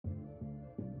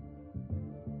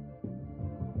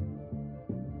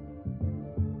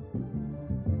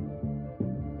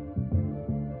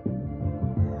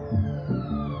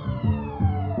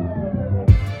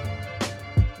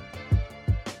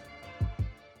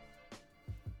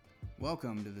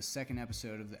Welcome to the second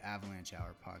episode of the Avalanche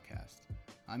Hour podcast.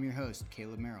 I'm your host,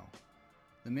 Caleb Merrill.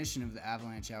 The mission of the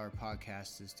Avalanche Hour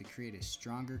podcast is to create a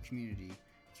stronger community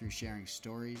through sharing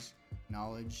stories,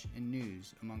 knowledge, and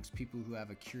news amongst people who have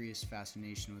a curious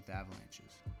fascination with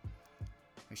avalanches.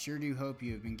 I sure do hope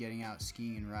you have been getting out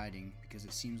skiing and riding, because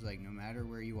it seems like no matter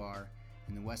where you are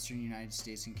in the western United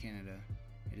States and Canada,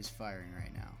 it is firing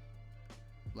right now.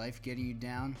 Life getting you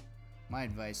down? My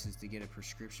advice is to get a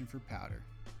prescription for powder.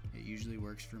 It usually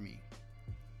works for me.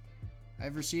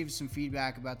 I've received some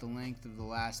feedback about the length of the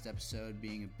last episode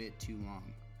being a bit too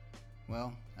long.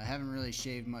 Well, I haven't really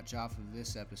shaved much off of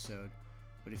this episode,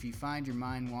 but if you find your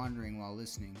mind wandering while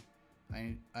listening,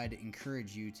 I'd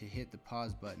encourage you to hit the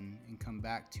pause button and come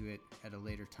back to it at a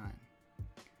later time.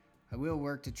 I will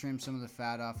work to trim some of the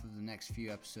fat off of the next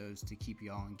few episodes to keep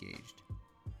you all engaged.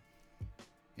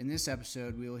 In this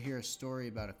episode, we will hear a story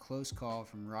about a close call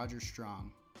from Roger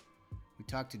Strong. We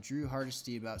talked to Drew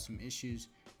Hardesty about some issues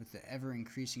with the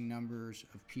ever-increasing numbers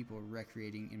of people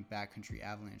recreating in backcountry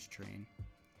avalanche terrain.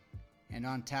 And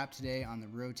on tap today on the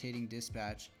rotating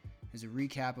dispatch is a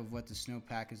recap of what the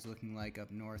snowpack is looking like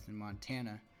up north in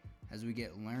Montana as we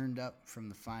get learned up from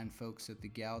the fine folks at the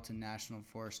Gallatin National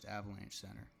Forest Avalanche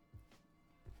Center.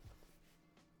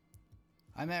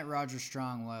 I met Roger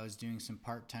Strong while I was doing some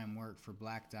part-time work for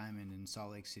Black Diamond in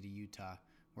Salt Lake City, Utah,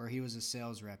 where he was a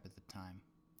sales rep at the time.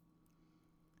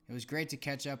 It was great to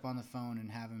catch up on the phone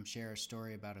and have him share a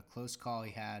story about a close call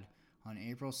he had on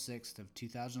April 6th of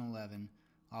 2011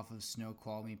 off of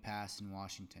Snoqualmie Pass in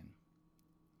Washington.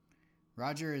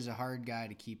 Roger is a hard guy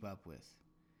to keep up with.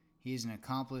 He is an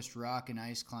accomplished rock and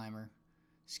ice climber,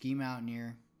 ski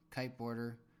mountaineer,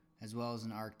 kiteboarder, as well as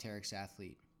an Arc'teryx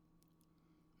athlete.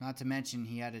 Not to mention,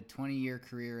 he had a 20-year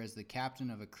career as the captain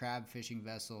of a crab fishing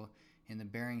vessel in the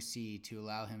Bering Sea to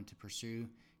allow him to pursue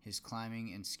his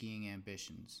climbing and skiing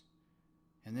ambitions.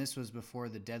 And this was before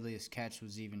the Deadliest Catch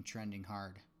was even trending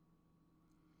hard.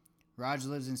 Raj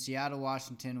lives in Seattle,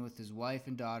 Washington with his wife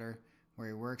and daughter, where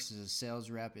he works as a sales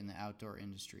rep in the outdoor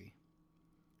industry.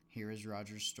 Here is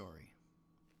Roger's story.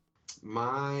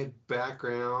 My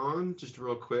background, just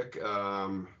real quick,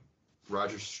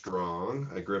 Roger Strong.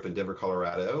 I grew up in Denver,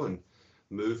 Colorado, and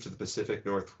moved to the Pacific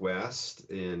Northwest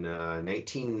in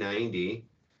 1990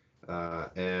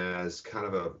 as kind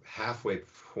of a halfway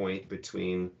point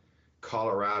between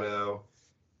Colorado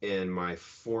and my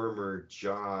former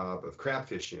job of crab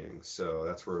fishing. So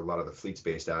that's where a lot of the fleet's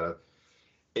based out of.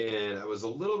 And I was a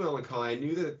little bit melancholy. I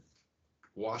knew that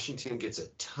Washington gets a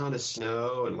ton of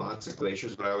snow and lots of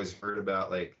glaciers, but I always heard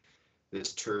about like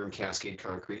this term Cascade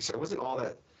Concrete. So I wasn't all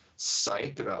that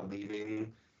psyched about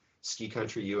leaving ski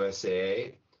country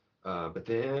USA. But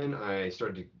then I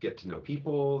started to get to know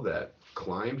people that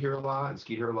climbed here a lot and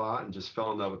skied here a lot and just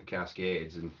fell in love with the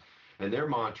Cascades. And their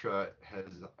mantra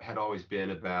had always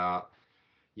been about,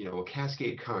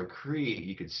 Cascade Concrete,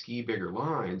 you could ski bigger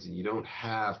lines and you don't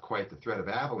have quite the threat of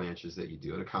avalanches that you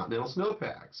do in a continental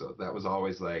snowpack. So that was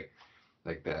always like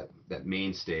that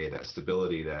mainstay, that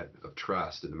stability, that of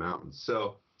trust in the mountains.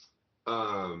 So,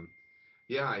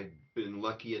 I've been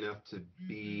lucky enough to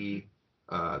be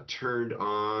turned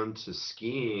on to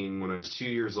skiing when I was 2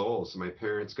 years old. So my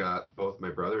parents got both my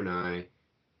brother and I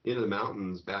into the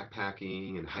mountains,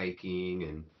 backpacking and hiking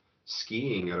and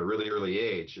skiing at a really early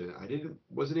age. And I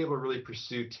wasn't able to really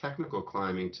pursue technical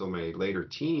climbing until my later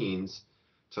teens,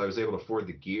 so I was able to afford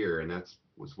the gear, and that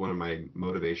was one of my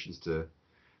motivations to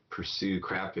pursue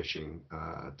crab fishing,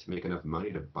 to make enough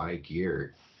money to buy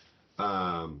gear.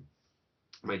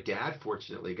 My dad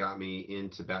fortunately got me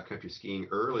into backcountry skiing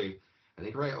early. I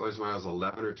think right was when I was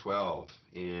 11 or 12,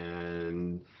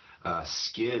 and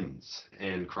skins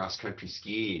and cross-country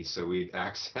skis. So we'd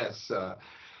access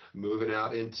moving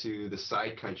out into the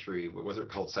side country. What wasn't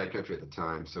called side country at the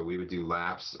time. So we would do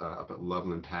laps up at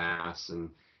Loveland Pass and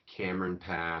Cameron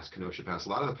Pass, Kenosha Pass, a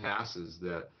lot of the passes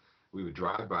that we would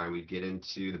drive by, and we'd get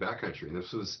into the backcountry. And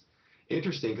this was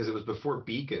interesting because it was before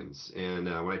beacons. And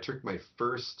when I took my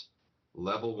first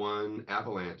level 1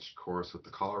 avalanche course with the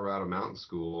Colorado Mountain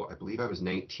School, I believe I was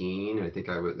 19. And I think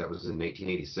that was in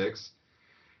 1986.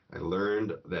 I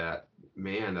learned that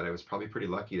I was probably pretty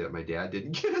lucky that my dad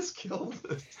didn't get us killed.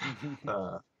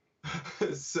 I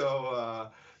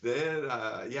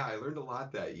learned a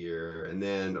lot that year. And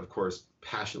then, of course,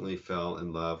 passionately fell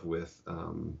in love with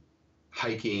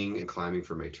hiking and climbing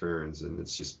for my turns. And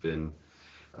it's just been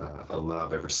a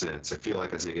love ever since. I feel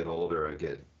like as I get older, I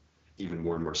get even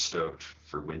more and more stoked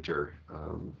for winter.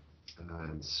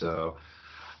 So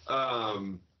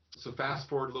fast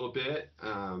forward a little bit.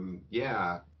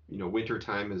 Winter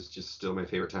time is just still my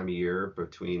favorite time of year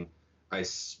between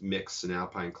ice mix and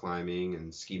alpine climbing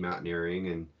and ski mountaineering,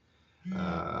 and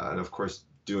of course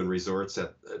doing laps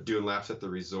at the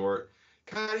resort.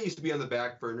 Kind of used to be on the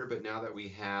back burner, but now that we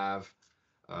have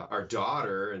our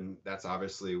daughter, and that's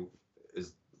obviously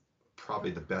is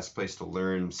probably the best place to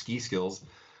learn ski skills.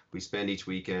 We spend each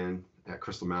weekend at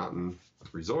Crystal Mountain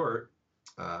Resort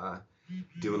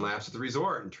doing laps at the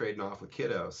resort and trading off with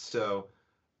kiddos. So,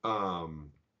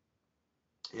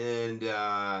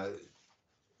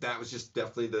 that was just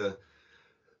definitely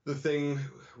the thing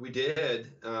we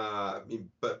did.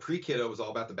 But pre-kiddo was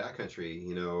all about the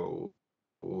backcountry.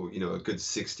 A good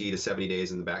 60 to 70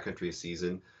 days in the backcountry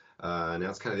season. Now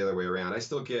it's kind of the other way around. I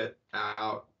still get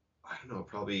out, I don't know,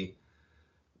 probably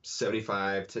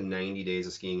 75 to 90 days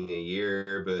of skiing a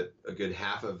year, but a good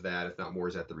half of that, if not more,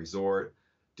 is at the resort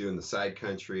doing the side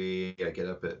country. I get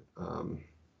up at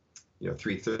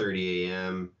 3:30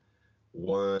 a.m.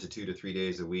 1 to 2 to 3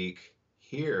 days a week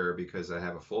here because I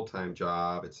have a full-time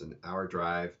job. It's an hour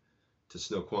drive to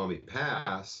Snoqualmie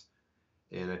Pass,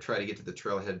 and I try to get to the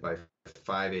trailhead by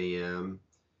 5 a.m.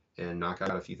 and knock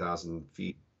out a few thousand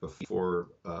feet before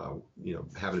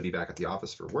having to be back at the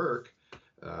office for work,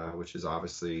 which is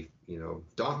obviously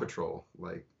dawn patrol,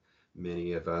 like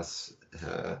many of us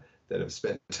that have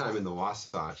spent time in the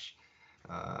Wasatch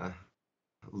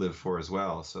live for as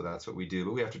well. So that's what we do,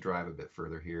 but we have to drive a bit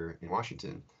further here in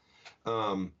Washington.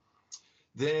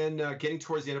 Then getting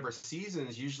towards the end of our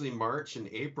seasons, usually March and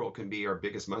April can be our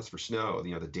biggest months for snow.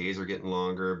 The days are getting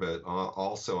longer, but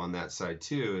also on that side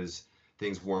too is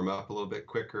things warm up a little bit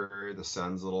quicker, the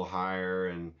sun's a little higher,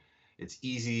 and it's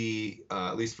easy,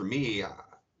 at least for me,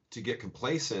 to get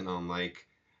complacent on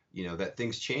that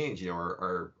things change.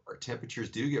 Our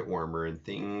temperatures do get warmer and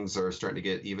things are starting to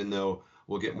get, even though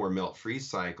we'll get more melt freeze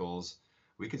cycles,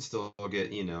 we can still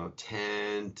get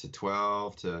 10 to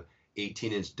 12 to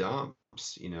 18-inch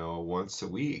dumps once a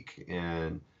week,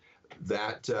 and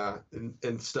that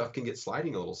and stuff can get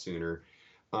sliding a little sooner.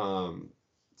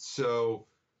 So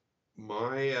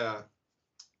my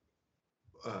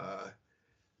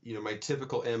my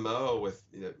typical MO with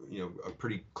a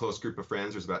pretty close group of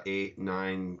friends, there's about 8,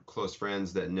 9 close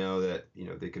friends that know that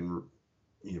they can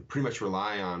pretty much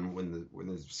rely on when the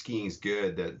skiing is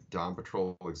good, that dawn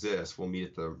patrol exists. We'll meet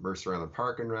at the Mercer Island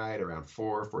Park and Ride around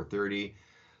 4:30,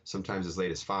 sometimes as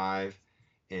late as 5,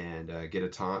 and get a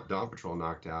dawn patrol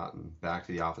knocked out and back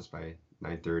to the office by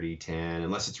 9:30, 10.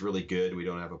 Unless it's really good, we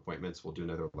don't have appointments, we'll do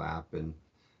another lap, and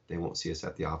they won't see us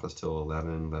at the office till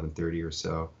 11:30 or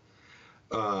so.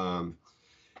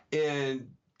 And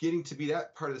getting to be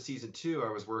that part of the season too,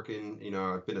 I was working,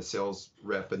 I've been a sales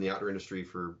rep in the outdoor industry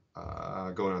for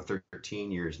going on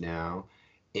 13 years now.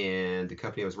 And the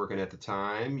company I was working at the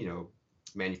time,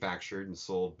 manufactured and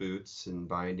sold boots and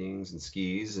bindings and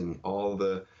skis and all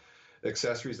the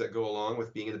accessories that go along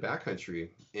with being in the backcountry.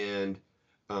 And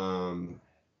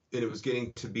it was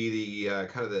getting to be the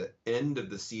kind of the end of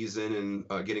the season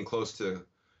and getting close to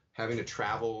having to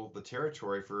travel the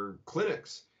territory for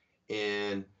clinics,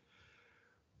 and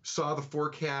saw the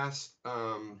forecast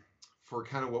for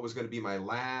kind of what was going to be my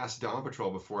last dawn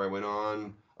patrol before I went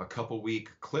on a couple-week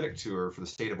clinic tour for the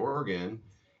state of Oregon,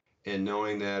 and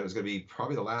knowing that it was going to be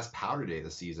probably the last powder day of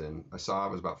the season. I saw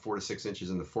it was about 4 to 6 inches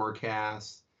in the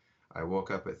forecast. I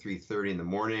woke up at 3:30 in the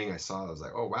morning. I was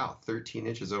like, oh wow, 13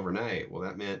 inches overnight. Well,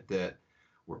 that meant that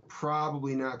we're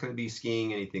probably not going to be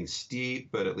skiing anything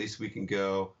steep, but at least we can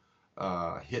go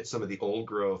hit some of the old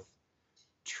growth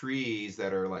trees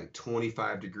that are like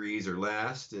 25 degrees or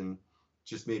less, and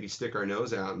just maybe stick our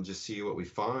nose out and just see what we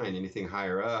find. Anything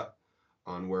higher up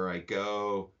on where I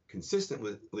go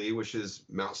consistently, which is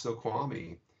Mount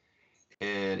Snoqualmie.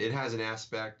 And it has an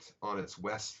aspect on its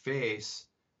west face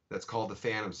that's called the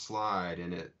Phantom Slide,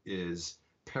 and it is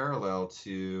parallel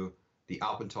to the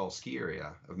Alpental ski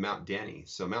area of Mount Denny.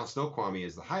 So Mount Snoqualmie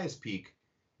is the highest peak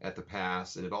at the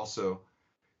pass, and it also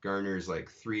garners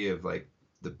 3 of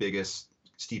the biggest,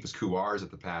 steepest couloirs at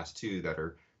the pass too, that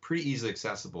are pretty easily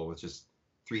accessible with just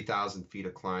 3,000 feet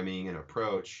of climbing and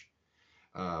approach.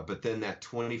 But then that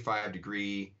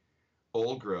 25-degree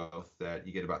old growth that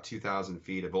you get about 2,000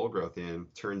 feet of old growth in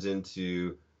turns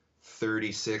into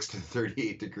 36 to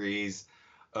 38 degrees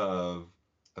of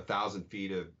 1,000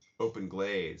 feet of open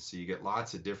glades. So you get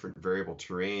lots of different variable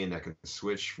terrain that can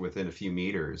switch within a few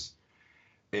meters.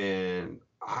 And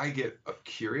I get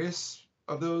curious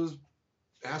of those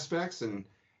aspects and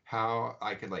how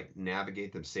I could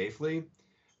navigate them safely,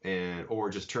 and or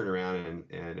just turn around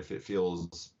and if it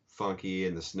feels funky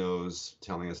and the snow's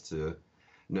telling us to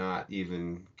not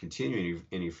even continue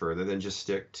any further, then just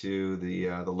stick to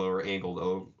the lower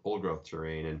angled old growth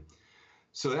terrain. And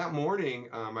So that morning,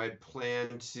 I'd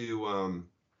planned to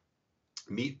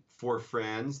meet 4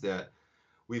 friends that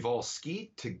we've all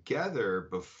skied together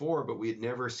before, but we had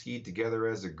never skied together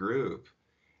as a group.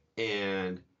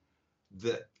 And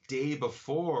the day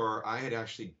before, I had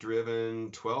actually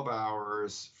driven 12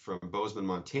 hours from Bozeman,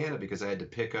 Montana, because I had to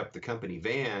pick up the company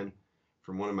van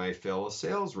from one of my fellow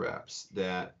sales reps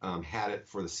that had it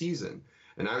for the season.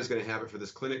 And I was going to have it for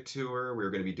this clinic tour. We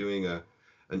were going to be doing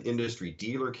an industry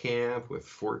dealer camp with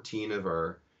 14 of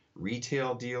our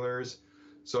retail dealers.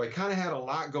 So I kind of had a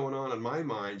lot going on in my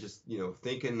mind, just,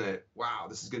 thinking that, wow,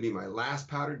 this is going to be my last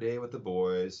powder day with the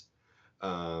boys.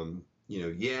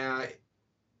 Yeah,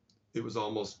 it was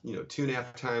almost,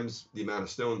 2.5 times the amount of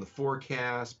snow in the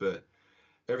forecast, but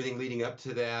everything leading up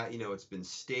to that, it's been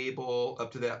stable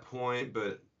up to that point.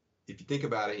 But if you think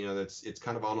about it, it's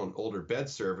kind of on an older bed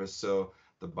surface. So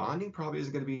the bonding probably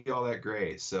isn't going to be all that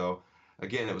great. So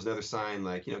again, it was another sign,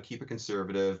 like, keep it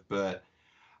conservative. But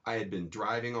I had been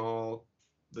driving all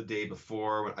the day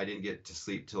before when I didn't get to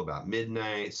sleep till about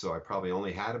midnight. So I probably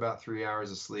only had about 3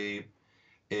 hours of sleep.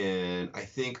 And I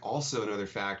think also another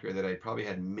factor that I probably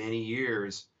had many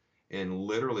years and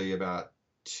literally about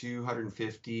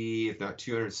 250, if not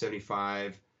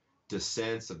 275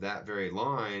 descents of that very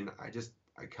line, I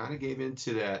kind of gave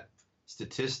into that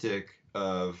statistic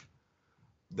of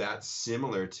that's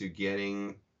similar to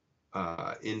getting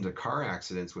into car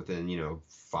accidents within,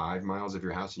 5 miles of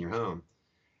your house and your home.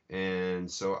 And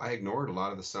so I ignored a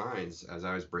lot of the signs as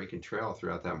I was breaking trail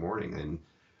throughout that morning.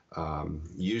 And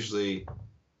usually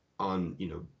on,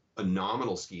 a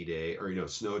nominal ski day or,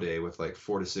 snow day with like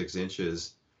 4 to 6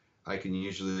 inches, I can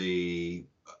usually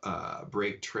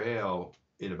break trail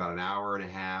in about an hour and a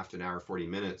half to an hour 40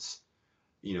 minutes,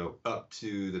 up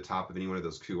to the top of any one of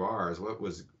those couloirs. What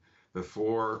was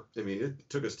before, it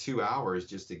took us 2 hours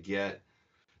just to get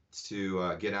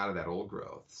out of that old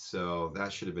growth. So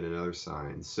that should have been another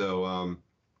sign. So,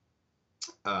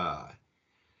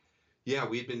 yeah,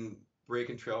 we'd been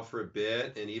breaking trail for a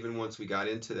bit. And even once we got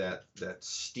into that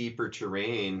steeper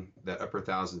terrain, that upper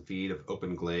 1,000 feet of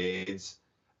open glades,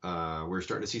 we were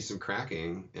starting to see some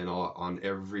cracking on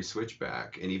every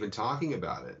switchback and even talking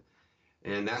about it.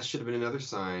 And that should have been another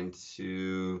sign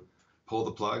to pull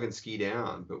the plug and ski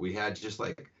down. But we had just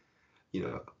like,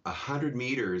 100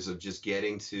 meters of just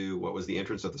getting to what was the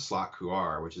entrance of the Slot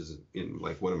Couloir, which is in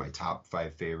like one of my top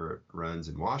 5 favorite runs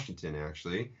in Washington,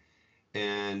 actually.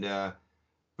 And,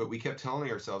 but we kept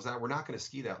telling ourselves that we're not going to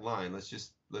ski that line. Let's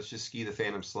just ski the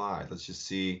Phantom Slide. Let's just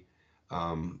see,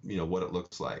 what it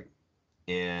looks like.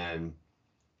 And,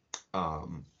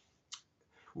 knowing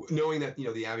that,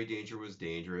 the Abbey Danger was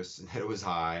dangerous and that it was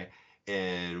high,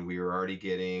 and we were already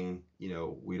getting,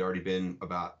 we'd already been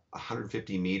about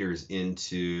 150 meters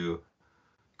into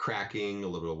cracking, a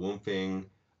little bit of womping.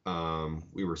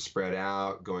 We were spread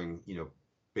out going,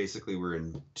 basically we're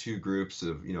in 2 groups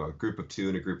of, a group of 2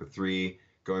 and a group of 3,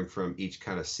 going from each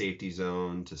kind of safety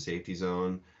zone to safety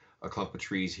zone, a clump of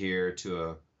trees here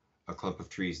to a clump of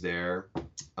trees there.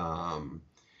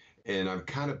 And I'm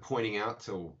kind of pointing out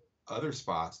to other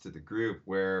spots to the group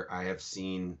where I have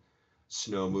seen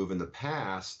snow move in the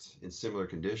past in similar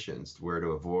conditions, where to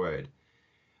avoid.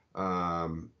 I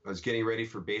was getting ready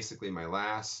for basically my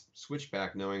last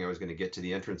switchback, knowing I was going to get to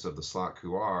the entrance of the Slot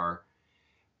Couloir,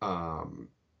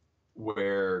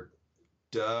 where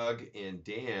Doug and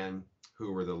Dan,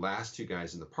 who were the last 2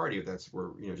 guys in the party,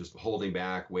 were just holding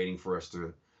back, waiting for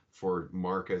for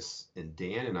Marcus and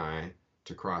Dan and I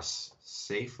to cross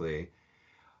safely.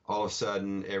 All of a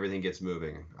sudden, everything gets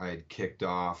moving. I had kicked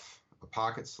off a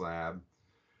pocket slab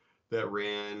that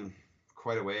ran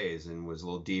quite a ways and was a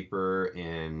little deeper,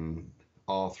 and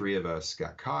all 3 of us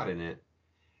got caught in it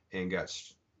and got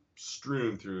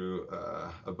strewn through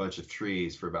a bunch of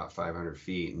trees for about 500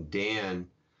 feet. And Dan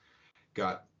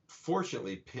got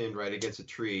fortunately pinned right against a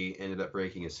tree, ended up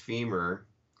breaking his femur,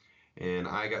 and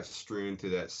I got strewn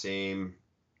through that same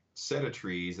set of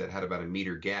trees that had about a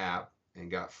meter gap and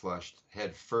got flushed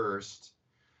head first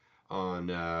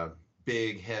on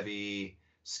big, heavy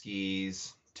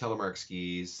skis, telemark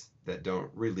skis that don't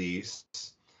release.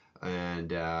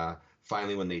 And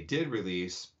finally, when they did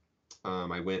release,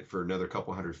 I went for another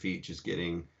couple 100 feet, just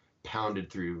getting pounded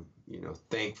through,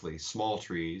 thankfully, small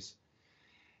trees.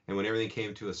 And when everything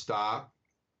came to a stop,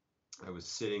 I was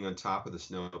sitting on top of the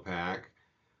snowpack,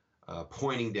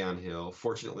 pointing downhill.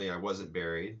 Fortunately, I wasn't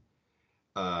buried.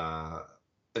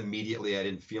 Immediately, I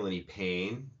didn't feel any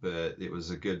pain, but it was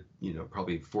a good,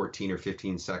 probably 14 or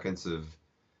 15 seconds of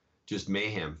just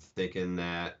mayhem, thinking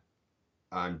that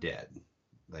I'm dead.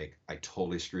 Like, I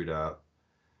totally screwed up.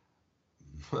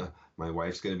 My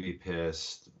wife's going to be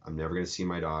pissed. I'm never going to see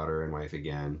my daughter and wife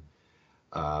again.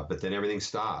 But then everything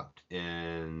stopped.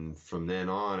 And from then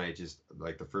on, I just,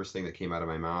 like, the first thing that came out of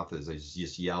my mouth is I was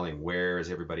just yelling, where is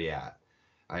everybody at?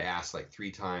 I asked like 3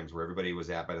 times where everybody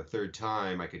was at. By the 3rd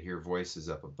time, I could hear voices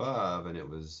up above, and it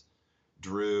was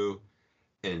Drew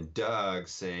and Doug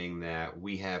saying that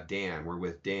we have Dan, we're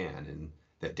with Dan, and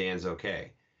that Dan's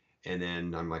okay. And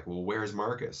then I'm like, well, where's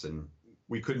Marcus? And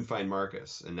we couldn't find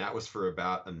Marcus. And that was for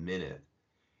about a minute.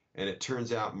 And it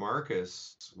turns out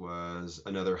Marcus was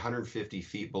another 150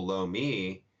 feet below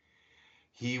me.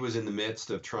 He was in the midst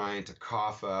of trying to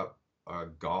cough up a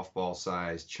golf ball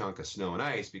sized chunk of snow and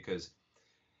ice, because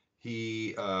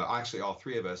he, actually all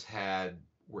 3 of us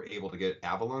were able to get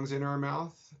Avalanche in our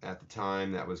mouth at the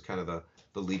time. That was kind of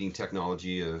the leading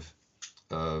technology in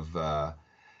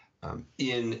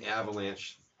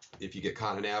Avalanche. If you get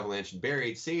caught in an avalanche and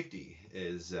buried, safety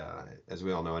is, as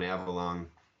we all know, an Avalanche.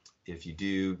 If you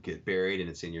do get buried and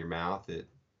it's in your mouth, it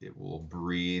will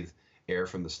breathe air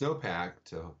from the snowpack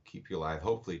to keep you alive,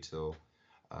 hopefully till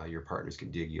your partners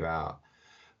can dig you out.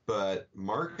 But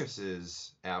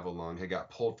Marcus's Avalanche had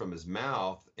got pulled from his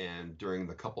mouth, and during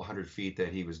the couple 100 feet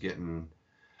that he was getting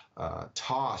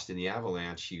tossed in the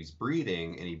avalanche, he was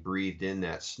breathing, and he breathed in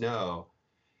that snow,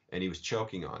 and he was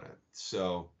choking on it.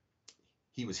 So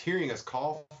he was hearing us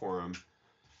call for him,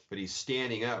 but he's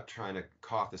standing up trying to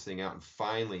cough this thing out, and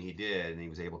finally he did, and he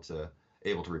was able to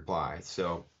reply.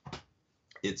 So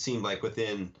it seemed like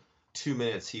within 2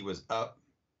 minutes he was up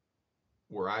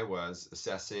where I was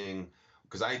assessing,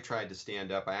 because I tried to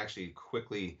stand up. I actually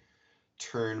quickly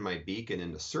turned my beacon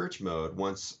into search mode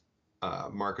once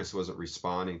Marcus wasn't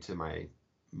responding to my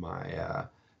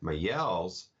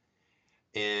yells.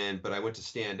 But I went to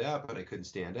stand up, and I couldn't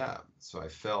stand up. So I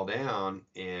fell down,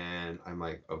 and I'm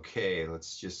like, okay,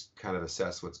 let's just kind of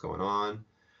assess what's going on.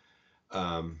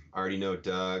 I already know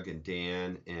Doug and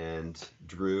Dan and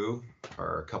Drew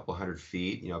are a couple 100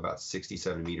 feet, about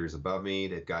 67 meters above me.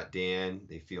 They've got Dan.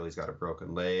 They feel he's got a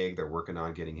broken leg. They're working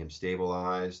on getting him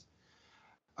stabilized.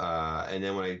 And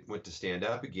then when I went to stand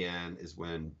up again is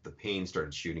when the pain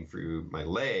started shooting through my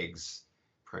legs,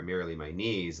 primarily my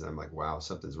knees, and I'm like, wow,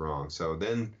 something's wrong. So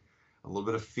then a little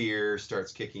bit of fear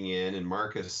starts kicking in, and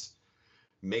Marcus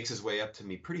makes his way up to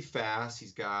me pretty fast.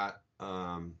 He's got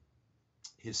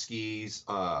his skis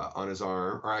on his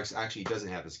arm, or actually he doesn't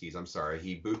have his skis, I'm sorry.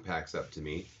 He boot packs up to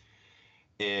me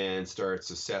and starts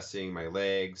assessing my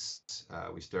legs.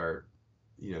 We start,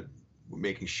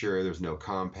 making sure there's no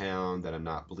compound, that I'm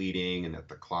not bleeding, and that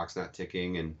the clock's not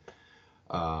ticking. And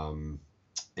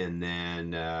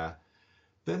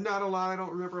then not a lot. I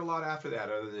don't remember a lot after that,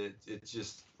 other than it's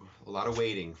just a lot of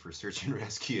waiting for search and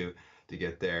rescue to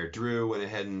get there. Drew went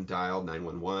ahead and dialed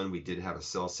 911. We did have a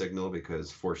cell signal because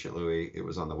fortunately it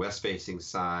was on the west-facing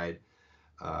side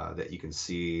that you can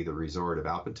see the resort of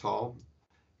Alpental.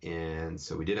 And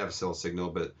so we did have a cell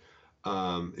signal, but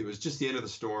it was just the end of the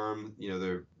storm.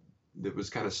 It was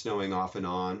kind of snowing off and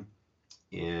on.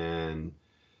 And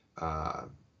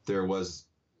there was,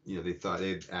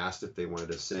 they'd asked if they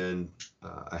wanted to send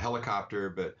a helicopter,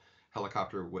 but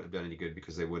helicopter wouldn't have done any good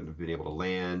because they wouldn't have been able to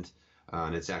land.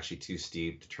 And it's actually too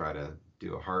steep to try to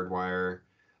do a hardwire.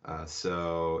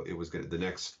 So it was the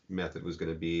next method was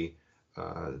going to be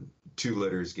 2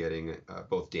 litters getting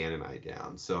both Dan and I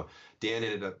down. So Dan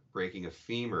ended up breaking a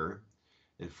femur.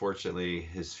 And fortunately,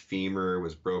 his femur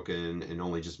was broken and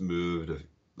only just moved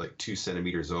like 2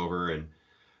 centimeters over. And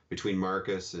between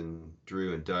Marcus and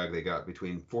Drew and Doug, they got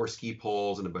between 4 ski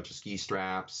poles and a bunch of ski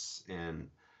straps and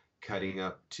cutting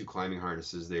up 2 climbing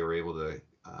harnesses. They were able to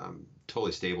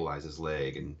totally stabilize his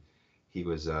leg, and he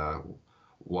was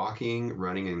walking,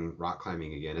 running, and rock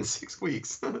climbing again in 6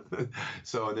 weeks.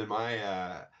 So, and then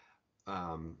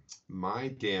my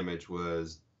damage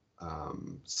was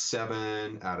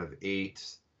 7 out of 8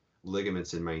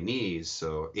 ligaments in my knees.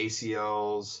 So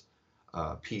ACLs,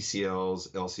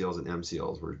 PCLs, LCLs, and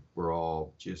MCLs were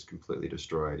all just completely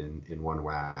destroyed in one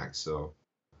whack. So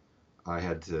I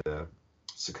had to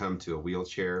succumb to a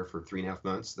wheelchair for 3.5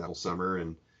 months that whole summer,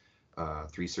 and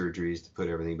 3 surgeries to put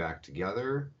everything back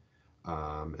together,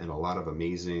 and a lot of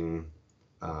amazing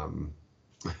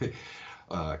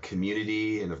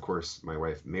community, and of course my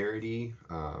wife Merity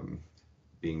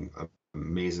being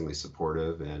amazingly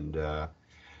supportive, and a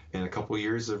couple of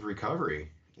years of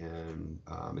recovery. And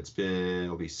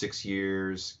it'll be 6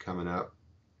 years coming up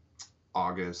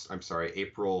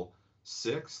April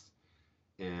 6th.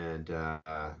 And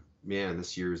man,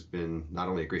 this year's been not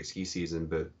only a great ski season,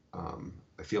 but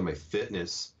I feel my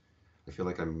fitness, I feel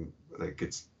like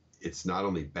it's not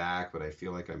only back, but I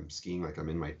feel like I'm skiing like I'm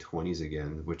in my 20s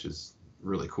again, which is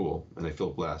really cool, and I feel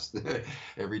blessed.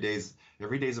 every day's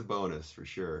a bonus for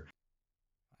sure.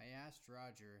 I asked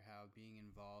Roger how being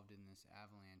involved in this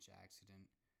avalanche accident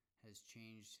has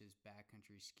changed his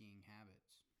backcountry skiing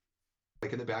habits.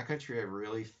 Like in the backcountry, I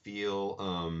really feel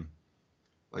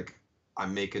like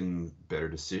I'm making better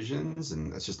decisions,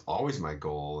 and that's just always my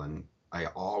goal. And I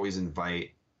always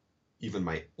invite even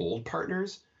my old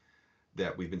partners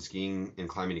that we've been skiing and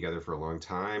climbing together for a long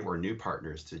time, or new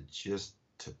partners, to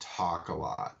talk a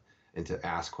lot and to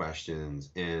ask questions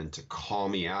and to call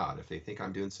me out if they think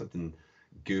I'm doing something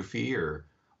goofy or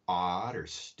odd or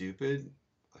stupid.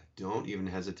 Don't even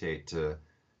hesitate to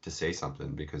say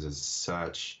something, because it's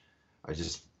such, I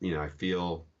just, I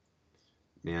feel,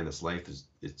 man, this life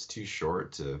it's too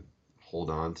short to hold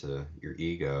on to your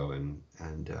ego.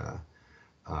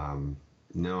 Um,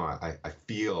 no, I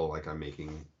feel like I'm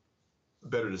making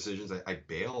better decisions. I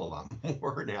bail a lot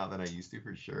more now than I used to,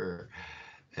 for sure.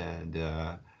 And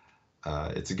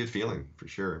it's a good feeling for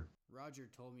sure. Roger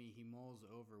told me he mulls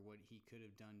over what he could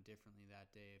have done differently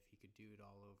that day if he could do it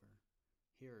all over.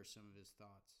 Here are some of his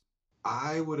thoughts.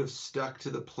 I would have stuck to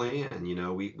the plan.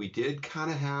 We did kind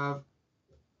of have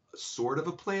sort of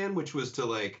a plan, which was to,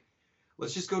 like,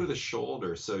 let's just go to the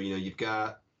shoulder. So, you've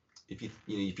got, if you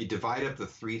divide up the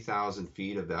 3,000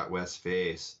 feet of that west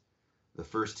face, the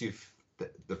first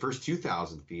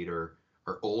 2,000 feet are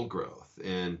old growth.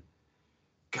 And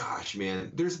gosh,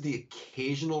 man, there's the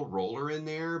occasional roller in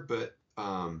there, but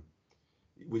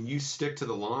when you stick to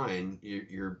the line,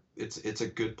 it's a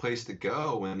good place to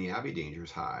go when the Abbey danger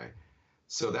is high.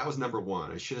 So that was number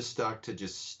one. I should have stuck to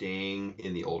just staying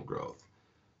in the old growth.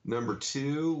 Number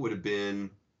two would have been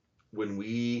when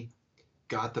we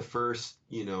got the first,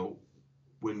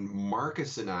 when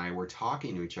Marcus and I were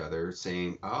talking to each other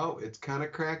saying, "Oh, it's kind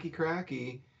of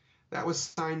cracky." That was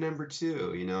sign number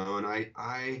two, and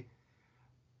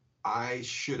I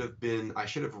should have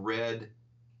read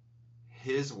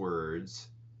his words.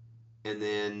 And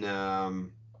then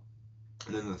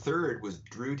the third was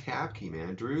Drew Tapke,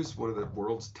 man. Drew's one of the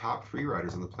world's top free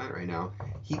riders on the planet right now.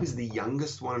 He was the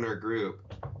youngest one in our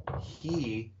group.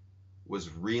 He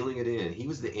was reeling it in. He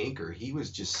was the anchor. He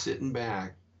was just sitting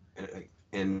back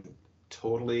and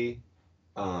totally,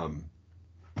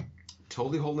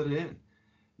 totally holding it in,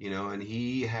 and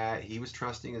he was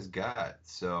trusting his gut.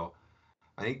 So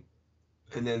I think,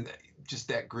 and then just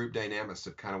that group dynamics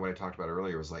of kind of what I talked about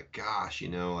earlier was like, gosh,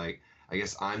 like, I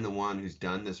guess I'm the one who's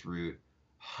done this route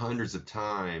hundreds of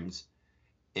times,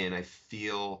 and I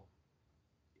feel,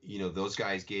 those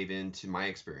guys gave in to my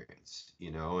experience,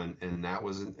 and that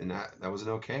wasn't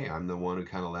okay. I'm the one who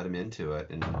kind of led him into it.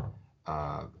 And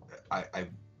I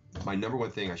my number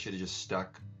one thing, I should have just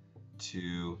stuck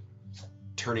to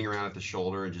turning around at the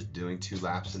shoulder and just doing 2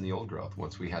 laps in the old growth.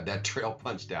 Once we had that trail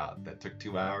punched out, that took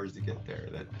 2 hours to get there,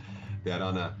 that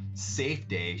on a safe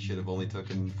day should have only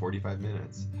taken 45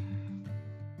 minutes.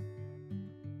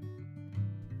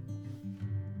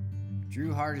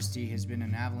 Drew Hardesty has been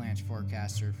an avalanche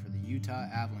forecaster for the Utah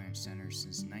Avalanche Center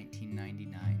since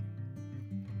 1999.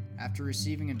 After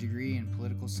receiving a degree in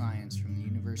political science from the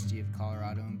University of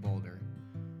Colorado in Boulder,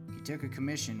 he took a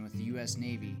commission with the U.S.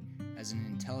 Navy as an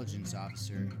intelligence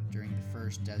officer during the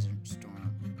first Desert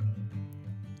Storm.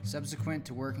 Subsequent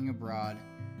to working abroad,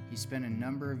 he spent a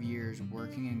number of years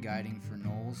working and guiding for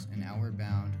NOLS and Outward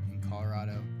Bound in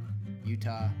Colorado,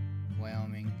 Utah,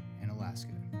 Wyoming, and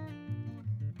Alaska.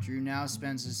 Drew now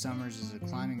spends his summers as a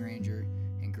climbing ranger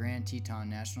in Grand Teton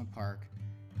National Park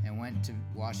and went to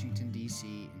Washington, D.C.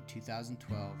 in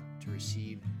 2012 to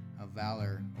receive a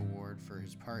Valor Award for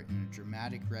his part in a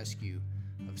dramatic rescue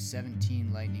of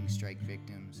 17 lightning strike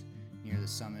victims near the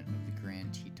summit of the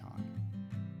Grand Teton.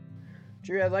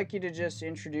 Drew, I'd like you to just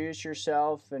introduce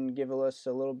yourself and give us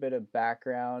a little bit of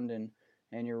background and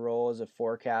your role as a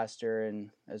forecaster, and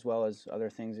as well as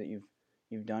other things that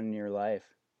you've done in your life.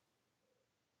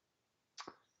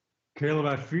 Caleb,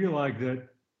 I feel like that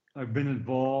I've been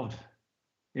involved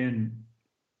in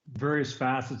various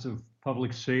facets of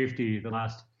public safety the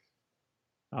last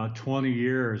 20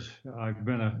 years. I've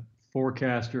been a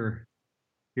forecaster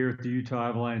here at the Utah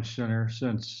Avalanche Center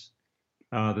since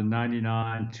the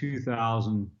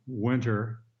 99-2000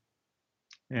 winter,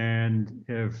 and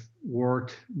have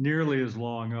worked nearly as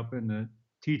long up in the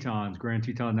Tetons, Grand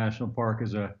Teton National Park,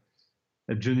 as a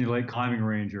Jenny Lake climbing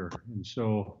ranger. And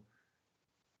so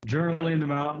generally in the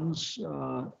mountains,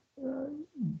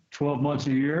 12 months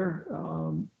a year,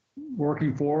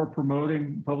 working for,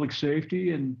 promoting public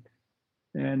safety, and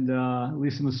at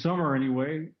least in the summer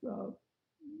anyway,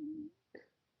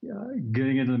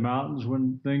 getting into the mountains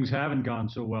when things haven't gone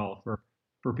so well for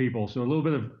for people. So a little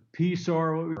bit of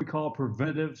PSAR, what we call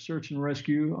preventative search and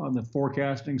rescue on the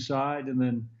forecasting side, and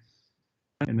then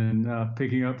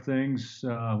picking up things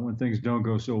when things don't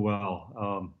go so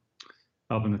well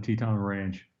up in the Teton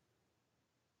Range.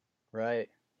 Right.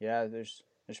 Yeah. There's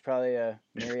probably a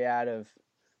myriad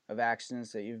of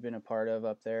accidents that you've been a part of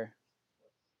up there.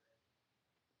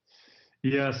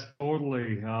 Yes,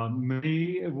 totally.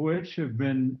 Many of which have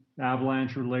been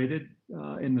avalanche related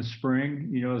in the spring.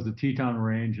 You know, as the Teton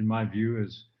Range, in my view,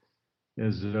 is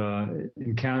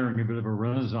encountering a bit of a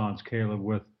renaissance, Caleb,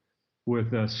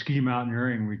 with ski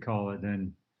mountaineering, we call it,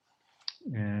 and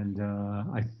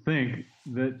I think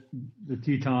that the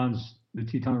Teton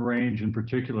Range in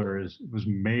particular was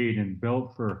made and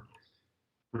built for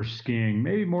skiing,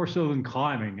 maybe more so than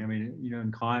climbing. I mean, you know,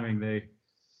 in climbing they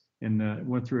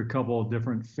went through a couple of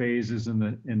different phases in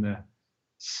the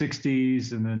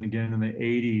 60s and then again in the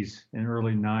 80s and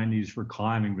early 90s for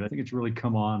climbing, but I think it's really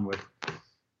come on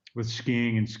with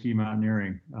skiing and ski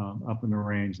mountaineering up in the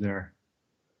range there.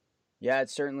 Yeah,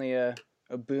 it's certainly a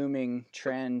booming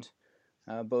trend,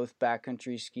 both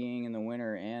backcountry skiing in the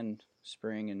winter and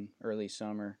spring and early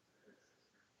summer.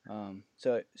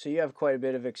 So you have quite a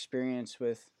bit of experience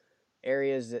with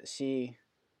areas that see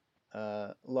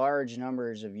large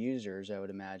numbers of users, I would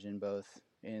imagine, both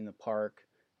in the park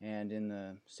and in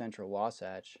the central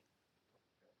Wasatch.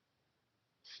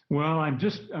 Well,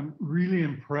 I'm really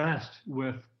impressed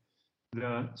with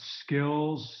the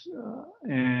skills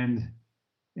and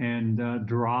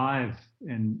drive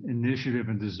and initiative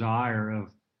and desire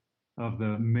of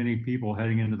the many people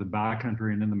heading into the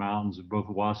backcountry and in the mountains of both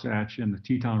the Wasatch and the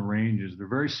Teton Ranges. They're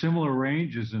very similar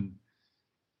ranges, and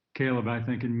Caleb, I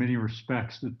think in many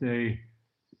respects that they,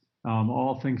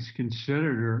 all things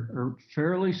considered, are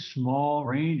fairly small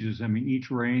ranges. I mean,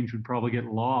 each range would probably get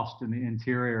lost in the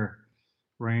interior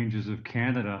ranges of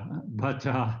Canada, but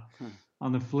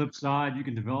on the flip side, you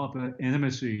can develop an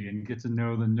intimacy and get to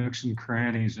know the nooks and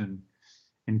crannies and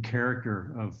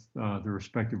character of the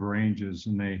respective ranges,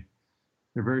 and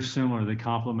they're very similar. They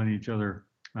complement each other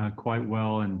quite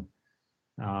well, and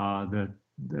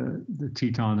the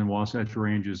Teton and Wasatch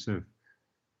ranges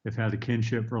have had a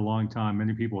kinship for a long time.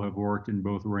 Many people have worked in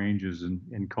both ranges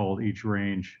and called each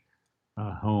range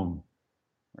home.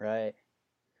 Right.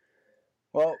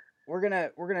 Well, we're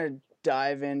gonna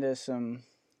dive into some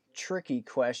tricky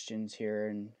questions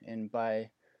here, and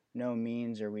by no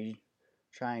means are we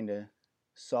trying to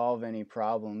solve any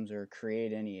problems or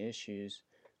create any issues.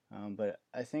 But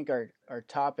I think our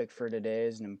topic for today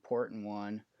is an important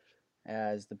one,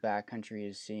 as the backcountry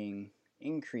is seeing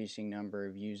increasing number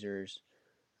of users,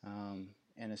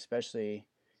 and especially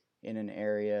in an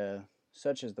area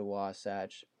such as the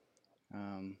Wasatch,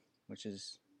 which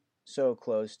is so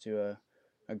close to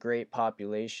a great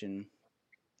population.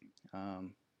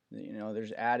 You know,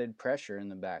 there's added pressure in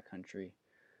the backcountry,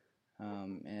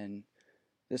 and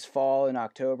this fall in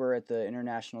October at the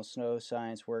International Snow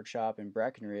Science Workshop in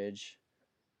Breckenridge,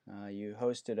 you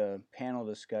hosted a panel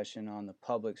discussion on the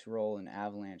public's role in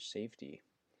avalanche safety.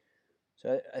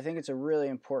 So I think it's a really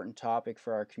important topic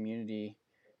for our community.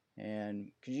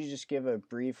 And could you just give a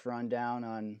brief rundown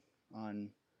on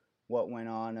what went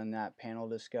on that panel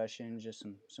discussion, just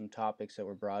some topics that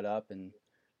were brought up, and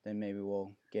then maybe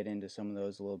we'll get into some of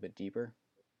those a little bit deeper?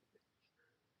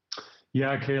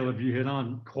 Yeah, Caleb, you hit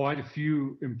on quite a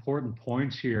few important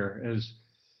points here.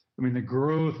 The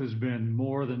growth has been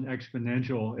more than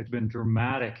exponential. It's been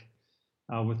dramatic,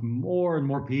 with more and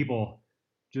more people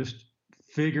just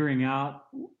figuring out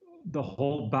the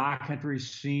whole backcountry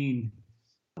scene,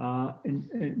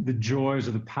 and the joys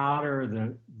of the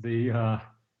powder, the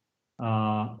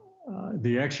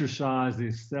exercise, the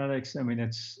aesthetics. I mean,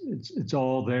 it's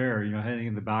all there, you know, heading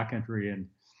in the backcountry. And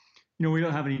you know, we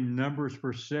don't have any numbers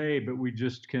per se, but we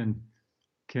just can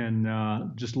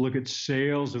just look at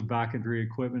sales of backcountry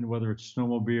equipment, whether it's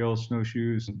snowmobiles,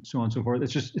 snowshoes, and so on and so forth.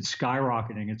 It's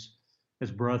skyrocketing.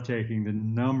 It's breathtaking.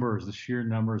 The sheer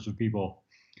numbers of people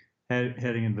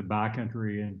heading into the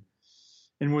backcountry,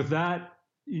 and with that,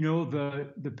 you know,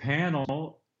 the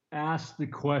panel asked the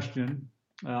question.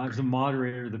 I was the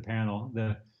moderator of the panel.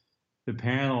 The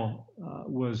panel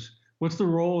was, what's the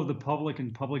role of the public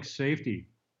in public safety?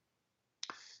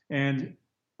 And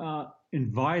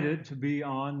invited to be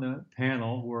on the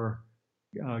panel were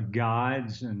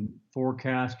guides and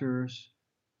forecasters,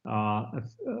 a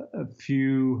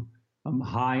few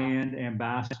high-end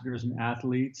ambassadors and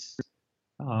athletes,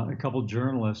 a couple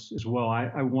journalists as well.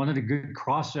 I wanted a good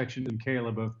cross-section,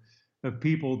 Caleb, of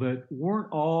people that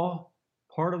weren't all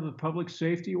part of the public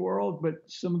safety world, but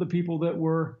some of the people that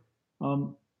were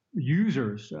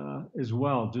users as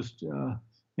well, just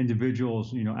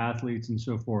individuals, athletes and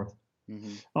so forth.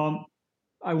 Um,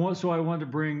 I wanted to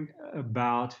bring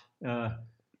about a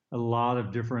lot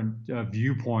of different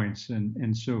viewpoints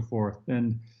and so forth.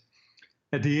 And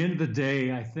at the end of the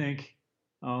day, I think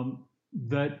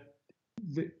that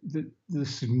the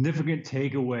significant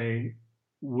takeaway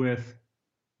with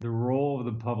the role of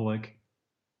the public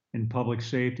in public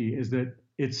safety is that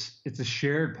it's a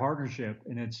shared partnership,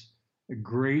 and it's a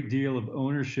great deal of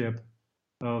ownership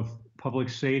of public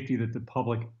safety that the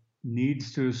public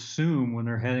needs to assume when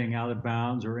they're heading out of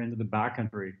bounds or into the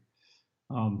backcountry.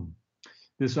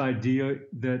 This idea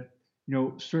that,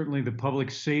 certainly the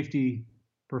public safety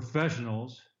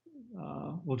professionals,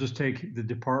 we'll just take the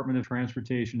Department of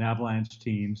Transportation avalanche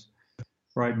teams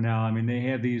right now. I mean, they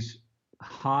have these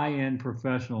high-end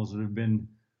professionals that have been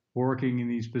working in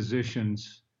these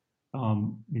positions,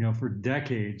 for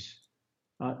decades.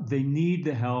 They need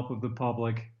the help of the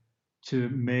public to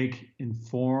make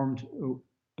informed,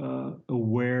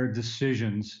 aware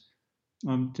decisions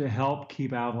to help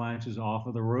keep avalanches off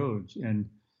of the roads. And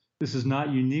this is not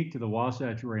unique to the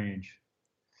Wasatch Range.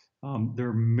 There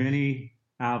are many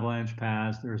avalanche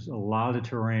paths. There's a lot of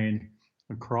terrain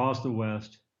across the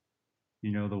West,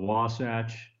 the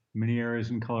Wasatch, many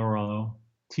areas in Colorado,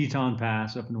 Teton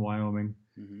Pass up in Wyoming,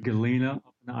 Galena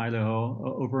up in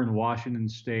Idaho, over in Washington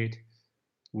State,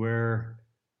 where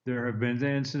there have been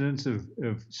incidents of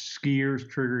skiers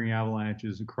triggering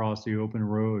avalanches across the open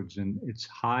roads. And it's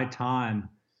high time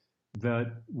that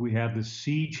we have the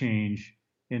sea change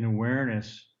in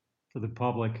awareness for the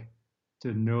public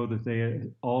to know that they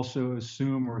also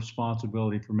assume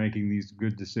responsibility for making these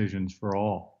good decisions for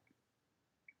all.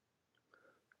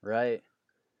 Right.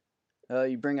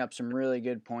 You bring up some really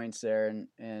good points there,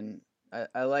 and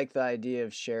I like the idea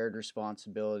of shared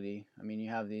responsibility. I mean, you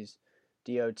have these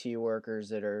DOT workers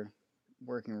that are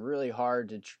working really hard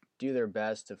to do their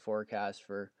best to forecast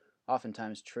for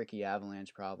oftentimes tricky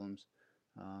avalanche problems.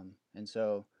 And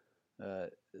so the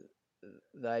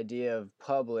idea of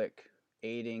public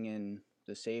aiding in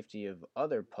the safety of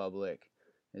other public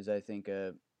is, I think,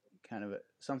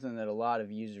 something that a lot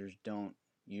of users don't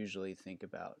usually think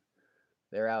about.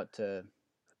 They're out to,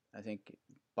 I think,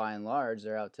 by and large,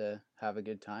 they're out to have a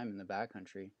good time in the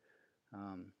backcountry.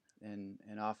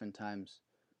 And oftentimes,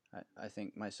 I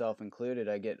think myself included,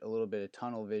 I get a little bit of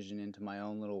tunnel vision into my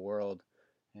own little world.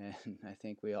 And I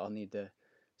think we all need to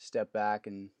step back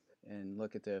and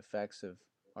look at the effects of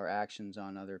our actions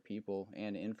on other people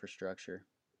and infrastructure.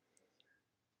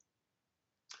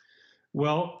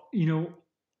 Well,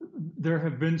 there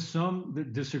have been some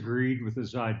that disagreed with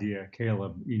this idea,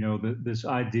 Caleb. This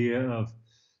idea of,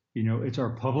 it's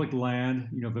our public land,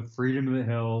 the freedom of the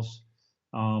hills.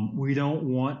 We don't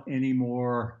want any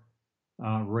more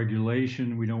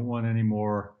regulation. We don't want any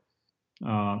more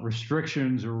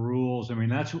restrictions or rules. I mean,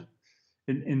 that's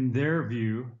in their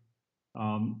view.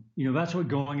 That's what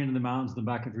going into the mountains, the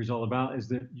backcountry is all about. Is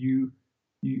that you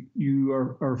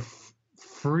are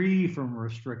free from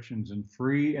restrictions and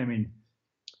free. I mean,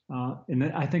 and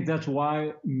I think that's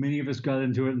why many of us got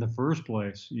into it in the first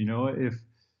place. If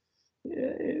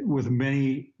with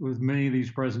many of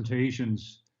these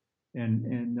presentations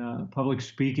and public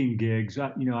speaking gigs,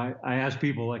 I ask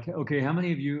people like, okay, how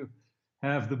many of you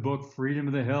have the book Freedom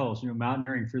of the Hills,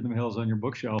 Mountaineering Freedom of the Hills on your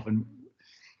bookshelf? And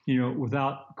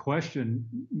without question,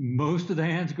 most of the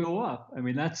hands go up. I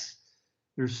mean,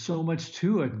 there's so much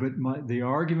to it. But the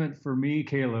argument for me,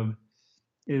 Caleb,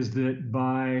 is that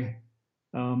by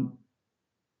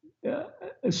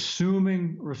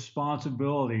assuming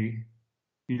responsibility,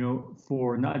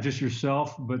 for not just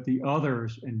yourself, but the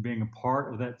others, and being a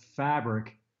part of that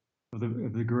fabric of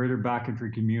the greater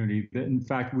backcountry community, that in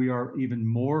fact we are even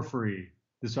more free.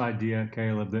 This idea,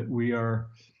 Caleb, that we're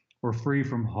free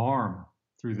from harm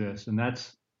through this. And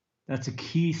that's a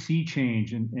key sea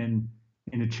change and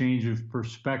a change of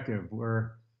perspective,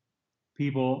 where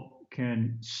people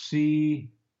can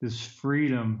see this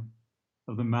freedom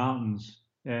of the mountains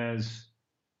as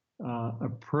a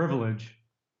privilege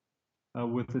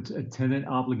with its attendant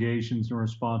obligations and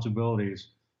responsibilities,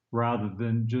 rather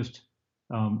than just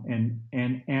an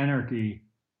anarchy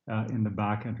in the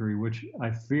backcountry, which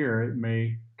I fear it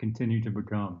may continue to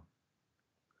become.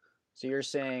 So you're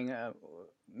saying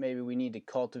maybe we need to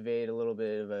cultivate a little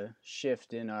bit of a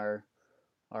shift in our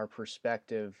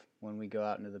perspective when we go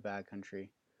out into the backcountry.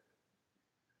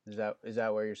 Is that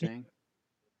what you're saying?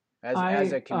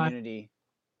 As a community.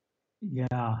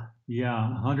 Yeah,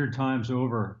 100 times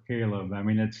over, Caleb. I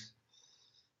mean, it's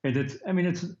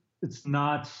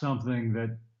not something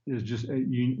that is just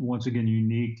once again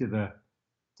unique to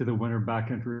the winter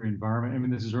backcountry environment. I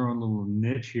mean, this is our own little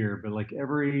niche here, but like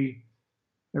every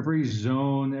every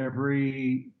zone,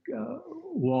 every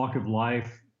walk of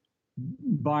life,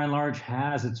 by and large,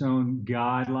 has its own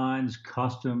guidelines,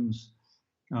 customs,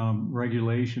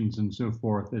 regulations, and so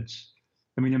forth.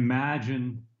 I mean,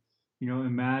 imagine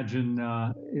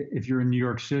if you're in New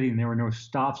York City and there were no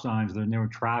stop signs, there were no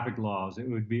traffic laws, it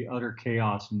would be utter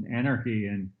chaos and anarchy.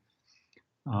 And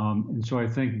so I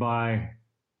think by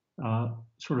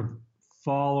sort of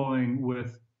following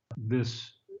with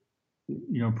this,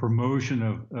 promotion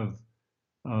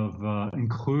of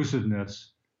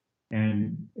inclusiveness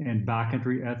and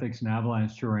backcountry ethics and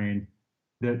avalanche terrain,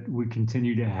 that we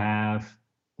continue to have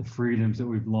the freedoms that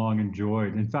we've long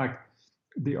enjoyed. In fact,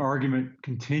 the argument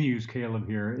continues, Caleb,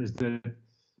 here, is that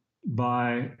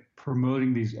by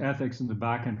promoting these ethics in the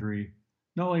backcountry,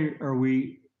 not only are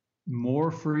we more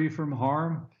free from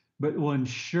harm, but will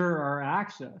ensure our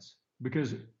access.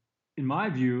 Because in my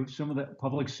view, some of the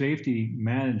public safety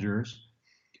managers,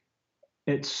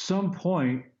 at some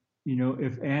point,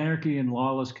 if anarchy and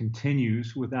lawless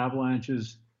continues with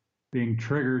avalanches being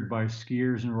triggered by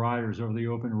skiers and riders over the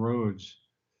open roads,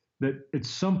 that at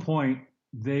some point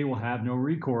they will have no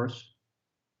recourse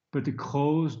but to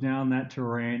close down that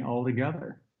terrain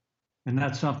altogether. And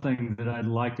that's something that I'd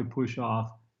like to push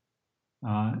off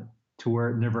to where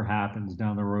it never happens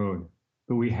down the road.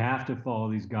 But we have to follow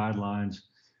these guidelines.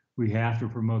 We have to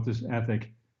promote this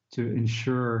ethic to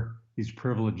ensure these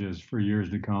privileges for years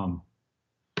to come.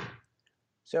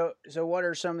 So what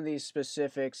are some of these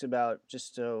specifics about,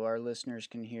 just so our listeners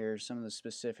can hear some of the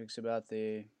specifics about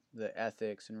the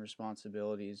ethics and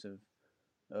responsibilities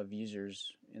of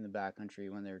users in the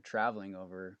backcountry when they're traveling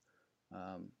over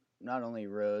not only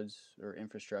roads or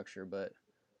infrastructure, but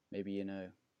maybe in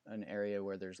an area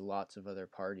where there's lots of other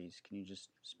parties? Can you just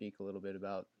speak a little bit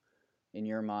about, in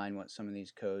your mind, what some of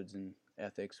these codes and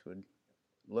ethics would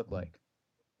look like?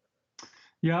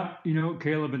 Yeah,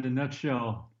 Caleb, in a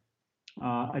nutshell,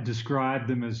 I describe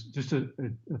them as just a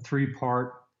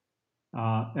three-part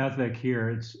ethic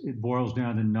here. It boils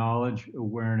down to knowledge,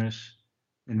 awareness,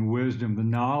 and wisdom. The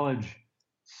knowledge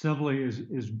simply is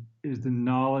the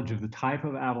knowledge of the type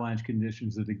of avalanche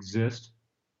conditions that exist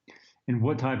and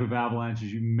what type of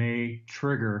avalanches you may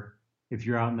trigger if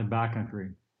you're out in the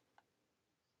backcountry.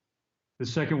 The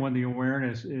second one, the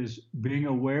awareness, is being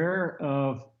aware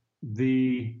of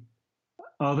the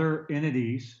other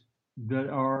entities that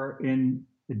are in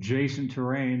adjacent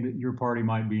terrain that your party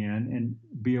might be in, and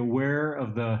be aware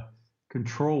of the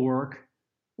control work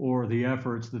or the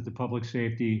efforts that the public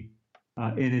safety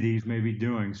entities may be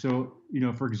doing. So,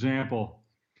 for example,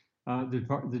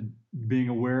 being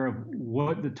aware of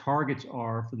what the targets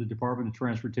are for the Department of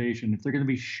Transportation. If they're going to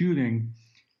be shooting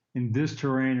in this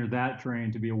terrain or that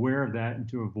terrain, to be aware of that and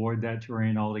to avoid that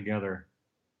terrain altogether.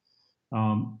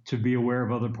 To be aware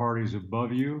of other parties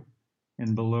above you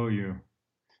and below you.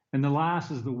 And the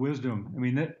last is the wisdom. I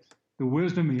mean, the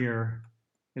wisdom here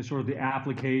is sort of the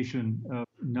application of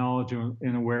knowledge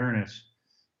and awareness.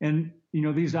 And,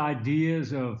 these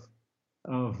ideas of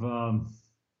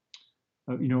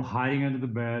hiding under the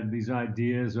bed, these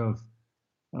ideas of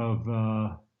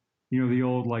the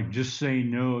old, like, just say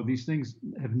no, these things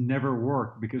have never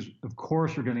worked, because of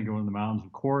course we're going to go in the mountains.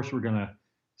 Of course we're going to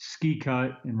ski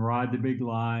cut and ride the big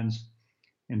lines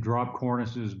and drop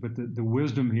cornices. But the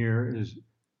wisdom here is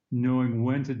knowing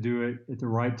when to do it at the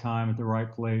right time, at the right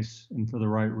place, and for the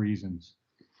right reasons.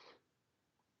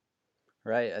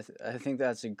 Right. I think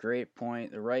that's a great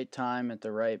point. The right time in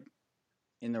the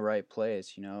right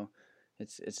place.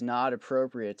 It's not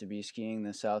appropriate to be skiing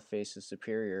the south face of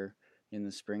Superior in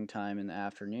the springtime in the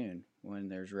afternoon when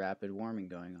there's rapid warming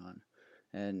going on,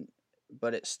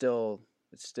 but it still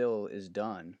is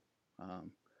done,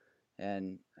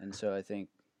 and so I think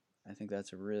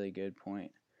that's a really good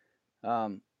point.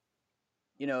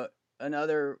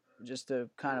 Another, just to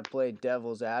kind of play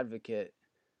devil's advocate,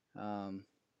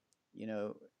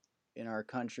 in our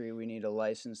country we need a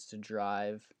license to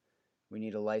drive, we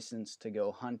need a license to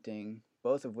go hunting,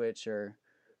 both of which are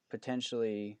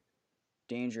potentially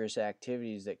dangerous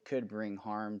activities that could bring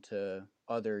harm to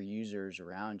other users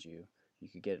around you. You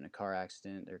could get in a car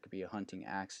accident, there could be a hunting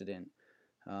accident.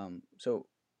 So,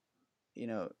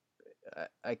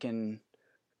 I can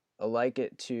like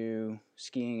it to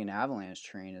skiing an avalanche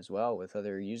terrain as well with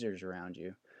other users around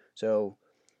you. So,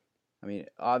 I mean,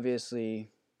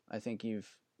 obviously, I think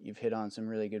you've hit on some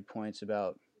really good points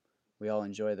about we all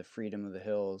enjoy the freedom of the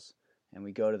hills and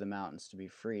we go to the mountains to be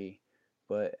free.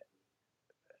 But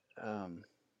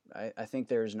I think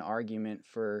there's an argument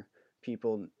for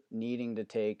people needing to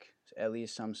take at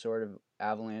least some sort of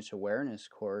avalanche awareness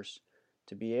course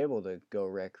to be able to go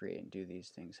recreate and do these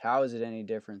things. How is it any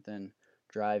different than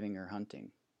driving or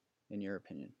hunting? in your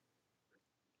opinion?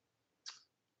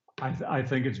 I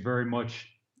think it's very much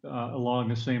along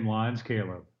the same lines,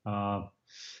 Caleb.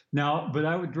 Now, but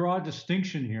I would draw a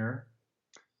distinction here.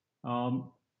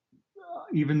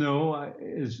 Even though,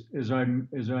 as I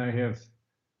have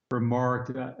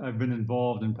remarked, I've been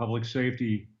involved in public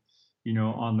safety,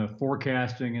 on the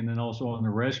forecasting and then also on the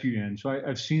rescue end. So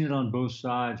I've seen it on both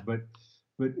sides. But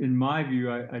in my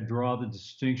view, I draw the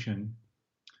distinction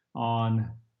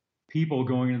on people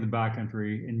going into the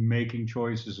backcountry and making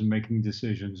choices and making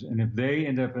decisions. And if they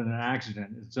end up in an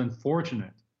accident, it's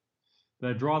unfortunate.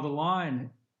 But I draw the line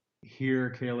here,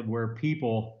 Caleb, where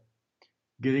people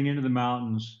getting into the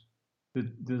mountains,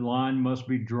 the line must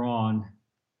be drawn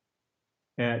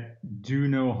at do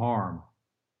no harm.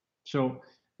 So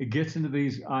it gets into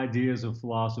these ideas of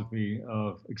philosophy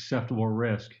of acceptable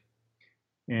risk.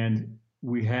 And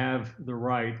we have the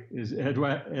right,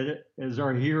 as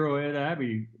our hero Ed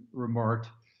Abbey remarked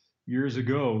years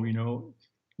ago,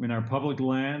 in our public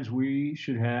lands, we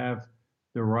should have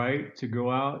the right to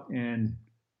go out and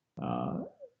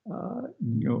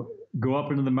go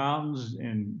up into the mountains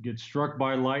and get struck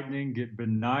by lightning, get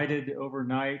benighted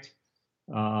overnight,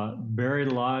 buried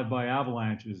alive by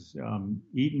avalanches,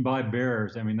 eaten by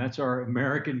bears. I mean, that's our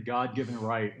American God-given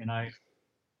right. And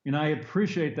I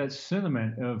appreciate that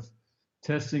sentiment of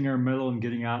testing our mettle and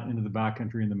getting out into the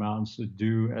backcountry and the mountains to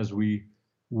do as we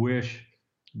wish.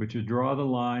 But you draw the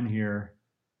line here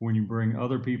when you bring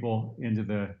other people into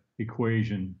the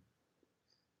equation.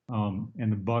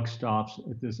 And the buck stops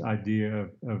at this idea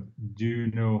of do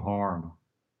no harm.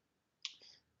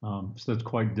 So that's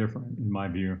quite different in my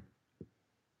view.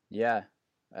 Yeah,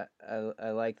 I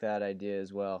like that idea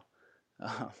as well.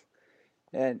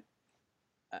 And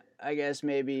I guess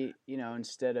maybe,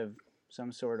 instead of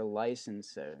some sort of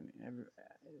license,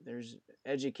 there's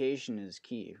education is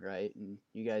key, right? And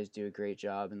you guys do a great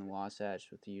job in the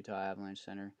Wasatch with the Utah Avalanche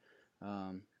Center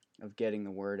of getting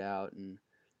the word out. And,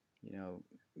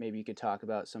 maybe you could talk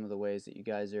about some of the ways that you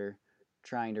guys are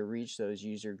trying to reach those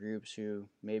user groups who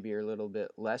maybe are a little bit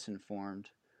less informed.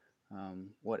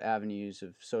 What avenues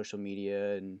of social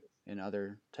media and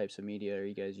other types of media are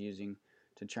you guys using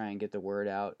to try and get the word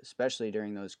out, especially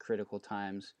during those critical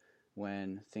times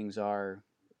when things are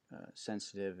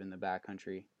sensitive in the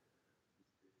backcountry?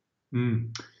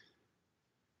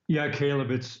 Yeah, Caleb,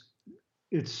 that's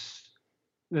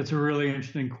a really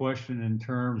interesting question in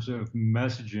terms of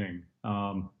messaging,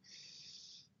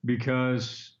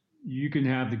 because you can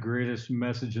have the greatest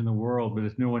message in the world, but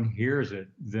if no one hears it,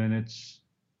 then it's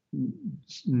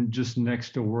just next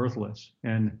to worthless.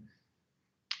 And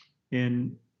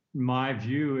in my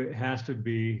view, it has to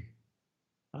be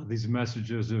these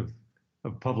messages of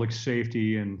public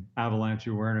safety and avalanche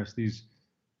awareness. These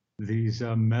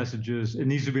messages, it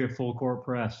needs to be a full court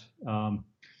press.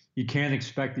 You can't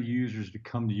expect the users to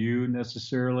come to you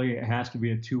necessarily. It has to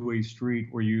be a two-way street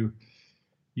where you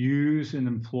use and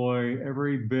employ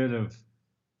every bit of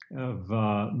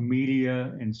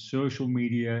media and social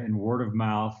media and word of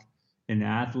mouth and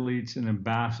athletes and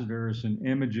ambassadors and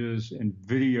images and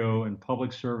video and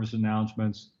public service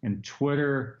announcements and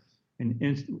Twitter and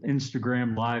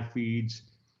Instagram live feeds.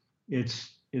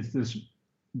 It's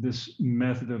this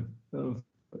method of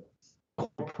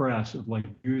press of like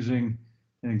using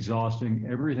and exhausting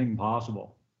everything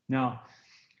possible. Now,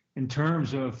 in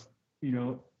terms of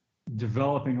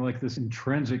developing like this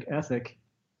intrinsic ethic,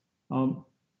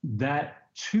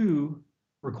 that too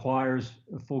requires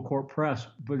a full court press,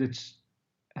 but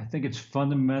I think it's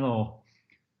fundamental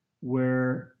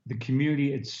where the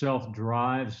community itself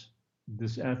drives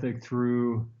this ethic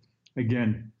through,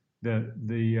 again,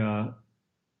 the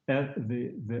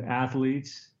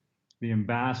athletes, the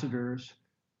ambassadors,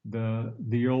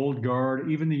 the old guard,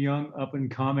 even the young up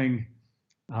and coming,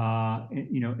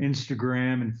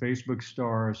 Instagram and Facebook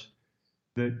stars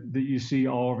that you see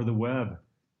all over the web.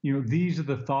 These are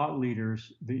the thought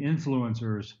leaders, the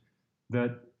influencers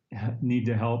that need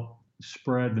to help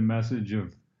spread the message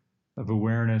of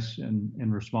awareness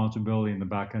and responsibility in the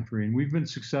backcountry. And we've been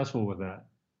successful with that.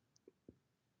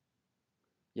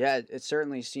 Yeah, it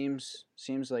certainly seems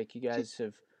like you guys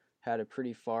have had a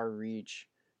pretty far reach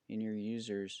in your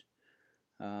users.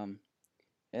 And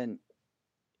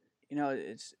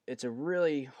it's a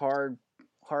really hard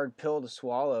pill to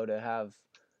swallow to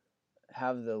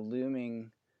have the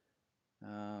looming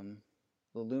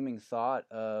thought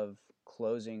of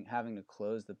having to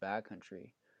close the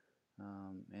backcountry.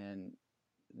 And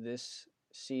this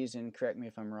season, correct me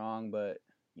if I'm wrong, but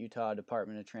Utah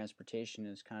Department of Transportation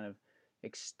has kind of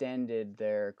extended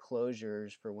their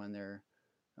closures for when they're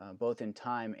both in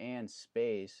time and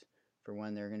space for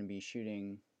when they're going to be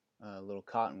shooting Little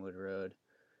Cottonwood Road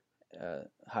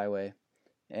highway.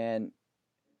 And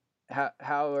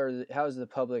how is the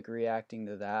public reacting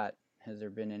to that? Has there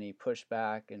been any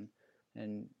pushback,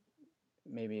 and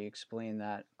maybe explain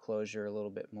that closure a little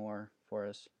bit more for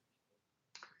us?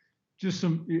 Just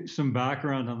some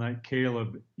background on that,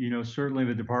 Caleb. Certainly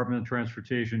the Department of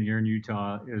Transportation here in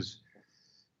Utah is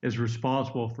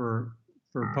responsible for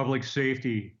public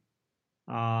safety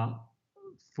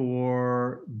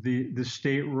for the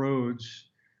state roads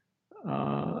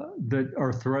that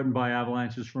are threatened by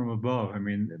avalanches from above. I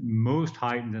mean, most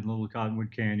heightened in Little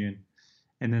Cottonwood Canyon,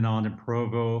 and then on to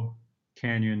Provo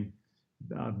Canyon,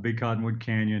 Big Cottonwood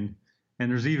Canyon,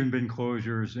 and there's even been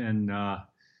closures in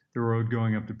the road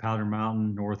going up to Powder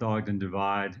Mountain, North Ogden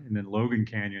Divide, and then Logan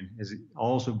Canyon has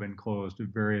also been closed at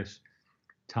various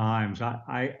times.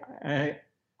 I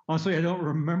honestly, I don't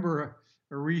remember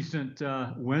a recent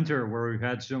winter where we've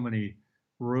had so many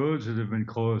roads that have been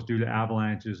closed due to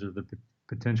avalanches or the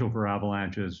potential for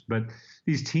avalanches. But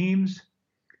these teams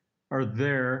are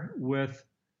there with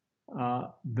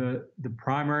the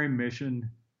primary mission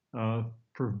of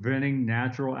preventing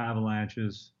natural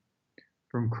avalanches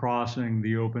from crossing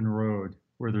the open road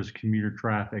where there's commuter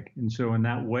traffic. And so in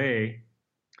that way,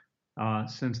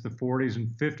 since the 40s and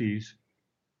 50s,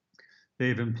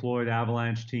 they've employed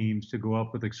avalanche teams to go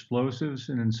up with explosives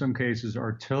and in some cases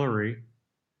artillery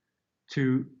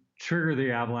to trigger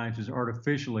the avalanches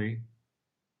artificially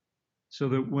so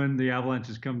that when the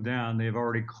avalanches come down, they've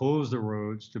already closed the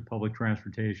roads to public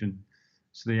transportation.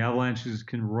 So the avalanches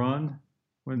can run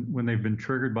when they've been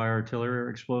triggered by artillery or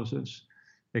explosives.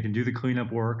 They can do the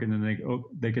cleanup work, and then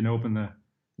they can open the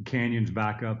canyons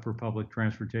back up for public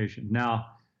transportation. Now,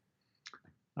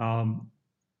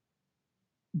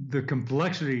 the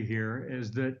complexity here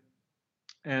is that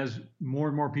as more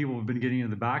and more people have been getting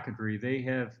into the backcountry, they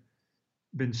have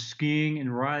been skiing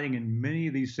and riding in many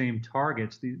of these same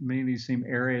targets, many of these same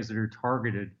areas that are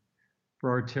targeted for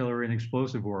artillery and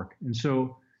explosive work. And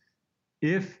so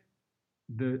if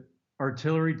the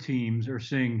artillery teams are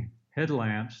seeing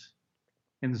headlamps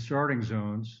in the starting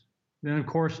zones, then of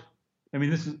course, I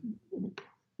mean,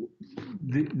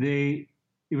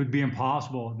 it would be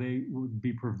impossible. They would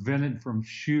be prevented from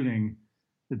shooting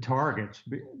the targets.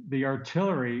 The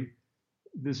artillery,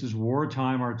 this is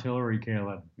wartime artillery,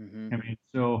 Caleb. Mm-hmm. I mean,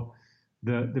 so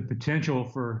the potential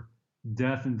for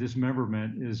death and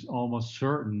dismemberment is almost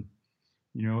certain,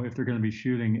 if they're going to be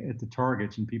shooting at the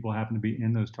targets and people happen to be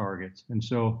in those targets. And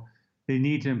so they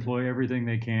need to employ everything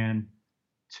they can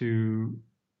to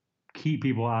keep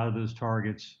people out of those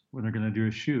targets when they're going to do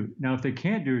a shoot. Now, if they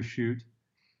can't do a shoot,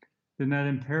 then that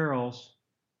imperils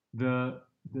the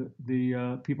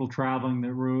people traveling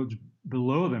the roads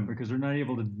below them because they're not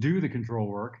able to do the control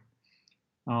work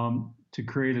to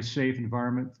create a safe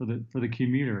environment for the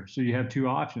commuter. So you have two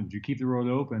options. You keep the road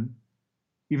open,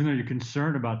 even though you're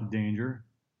concerned about the danger,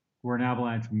 where an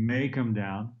avalanche may come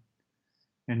down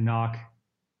and knock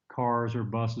cars or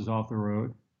buses off the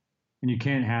road. And you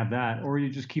can't have that, or you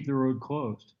just keep the road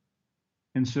closed.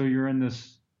 And so you're in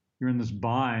this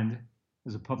bind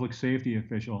as a public safety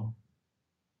official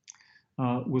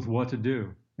with what to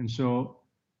do. And so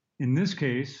in this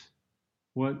case,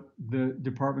 what the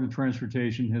Department of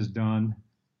Transportation has done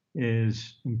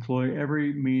is employ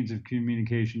every means of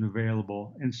communication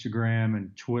available, Instagram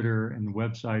and Twitter and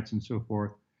websites and so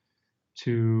forth,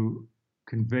 to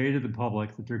convey to the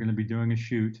public that they're going to be doing a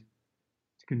shoot,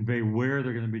 to convey where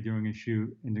they're going to be doing a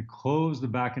shoot, and to close the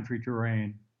backcountry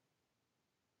terrain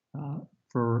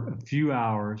for a few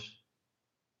hours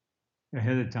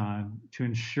ahead of time to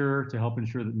help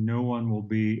ensure that no one will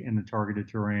be in the targeted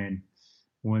terrain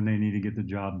when they need to get the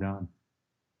job done.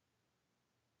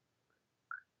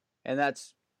 And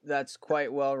that's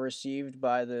quite well received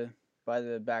by the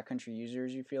backcountry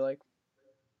users, you feel like?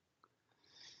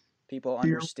 People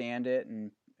understand it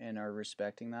and are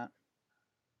respecting that?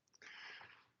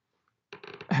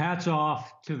 Hats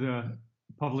off to the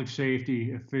public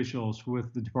safety officials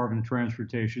with the Department of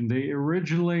Transportation. They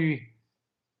originally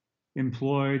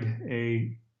employed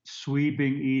a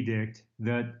sweeping edict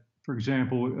that, for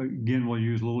example, again, we'll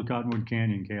use Little Cottonwood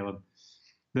Canyon, Caleb,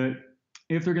 that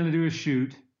if they're going to do a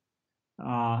shoot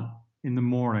in the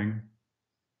morning,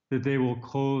 that they will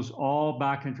close all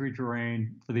backcountry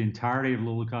terrain for the entirety of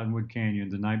Little Cottonwood Canyon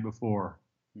the night before.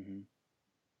 Mm-hmm.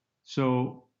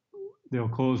 So they'll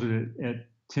close it at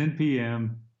 10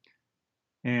 p.m.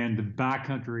 and the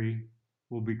backcountry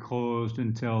will be closed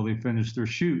until they finish their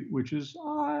shoot, which is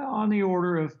on the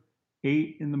order of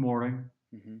 8 in the morning.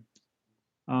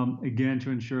 Mm-hmm. Again,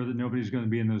 to ensure that nobody's going to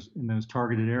be in those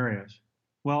targeted areas.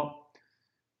 Well,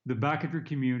 the backcountry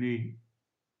community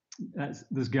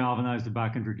this galvanized the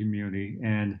backcountry community,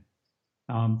 and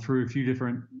through a few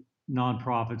different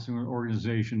nonprofits and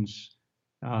organizations,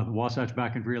 the Wasatch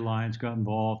Backcountry Alliance got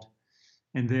involved,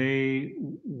 and they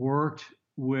worked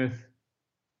with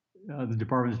the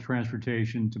Department of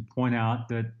Transportation to point out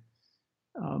that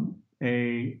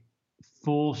a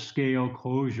full-scale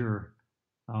closure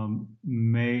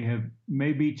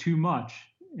may be too much.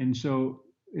 And so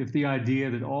if the idea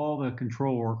that all the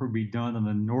control work would be done on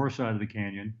the north side of the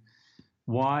canyon,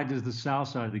 why does the south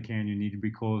side of the canyon need to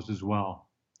be closed as well?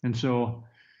 And so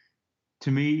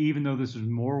to me, even though this is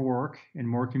more work and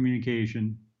more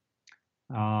communication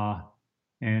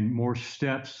and more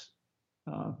steps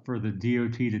for the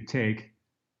DOT to take,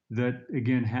 that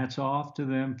again, hats off to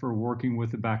them for working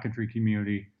with the backcountry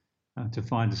community to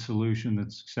find a solution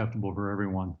that's acceptable for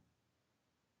everyone.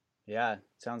 Yeah,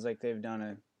 sounds like they've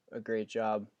done a great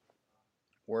job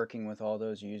working with all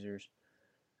those users.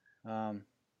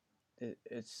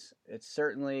 It's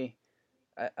certainly,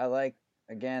 I like,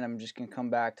 again, I'm just going to come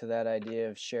back to that idea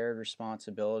of shared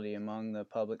responsibility among the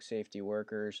public safety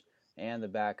workers and the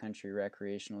backcountry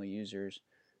recreational users.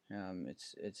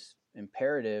 It's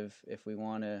imperative, if we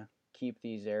want to keep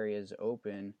these areas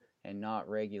open and not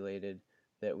regulated,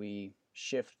 that we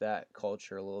shift that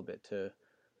culture a little bit to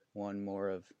one more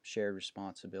of shared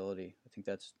responsibility. I think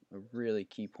that's a really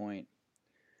key point.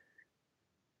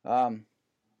 Are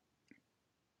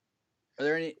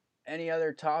there any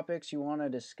other topics you want to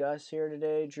discuss here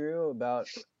today, Drew, about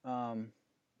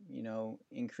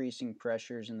increasing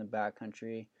pressures in the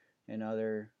backcountry and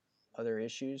other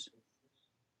issues?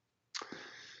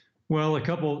 Well, a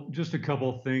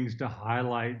couple things to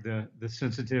highlight the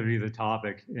sensitivity of the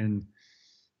topic. And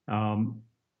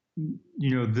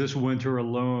this winter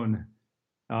alone,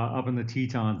 up in the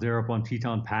Tetons, they're up on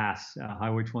Teton Pass,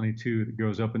 Highway 22 that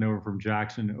goes up and over from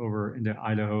Jackson over into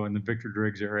Idaho and the Victor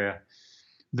Driggs area.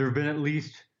 There have been at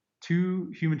least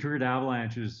 2 human-triggered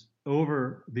avalanches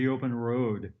over the open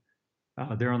road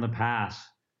there on the pass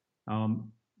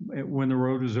when the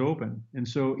road was open. And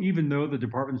so even though the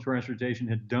Department of Transportation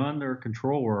had done their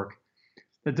control work,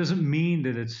 that doesn't mean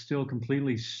that it's still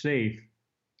completely safe.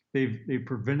 They've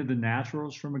prevented the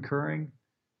naturals from occurring,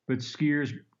 but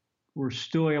skiers were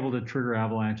still able to trigger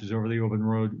avalanches over the open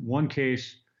road. One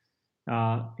case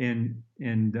in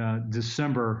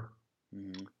December,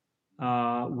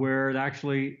 where it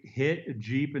actually hit a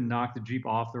Jeep and knocked the Jeep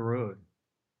off the road.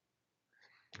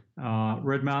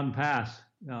 Red Mountain Pass,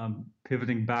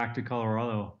 pivoting back to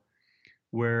Colorado,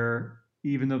 where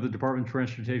even though the Department of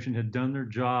Transportation had done their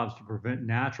jobs to prevent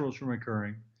naturals from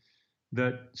occurring,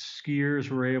 that skiers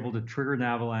were able to trigger an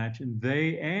avalanche, and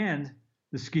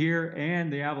the skier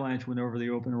and the avalanche went over the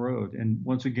open road. And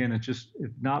once again, it's just,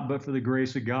 if not but for the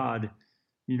grace of God,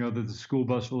 that the school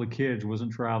bus full of kids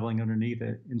wasn't traveling underneath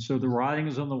it. And so the writing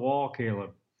is on the wall,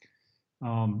 Caleb.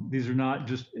 These are not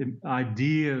just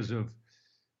ideas of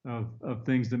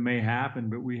things that may happen,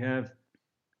 but we have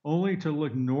only to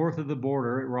look north of the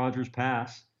border at Rogers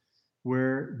Pass,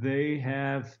 where they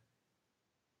have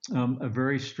a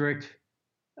very strict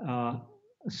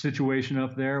situation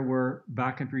up there where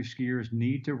backcountry skiers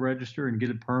need to register and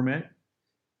get a permit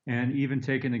and even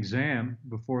take an exam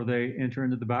before they enter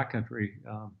into the backcountry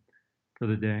for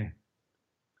the day.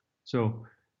 So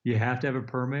you have to have a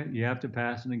permit, you have to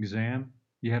pass an exam,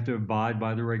 you have to abide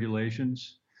by the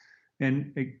regulations.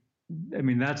 And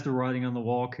that's the writing on the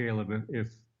wall, Caleb.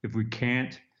 If we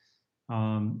can't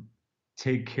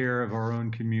take care of our own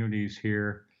communities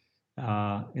here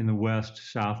in the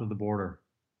west, south of the border.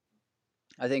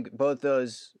 I think both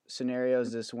those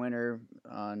scenarios this winter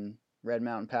on Red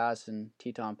Mountain Pass and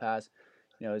Teton Pass,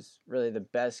 is really the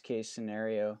best case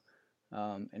scenario.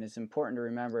 And it's important to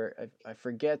remember, I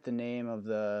forget the name of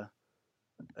the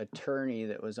attorney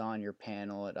that was on your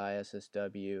panel at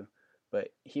ISSW, but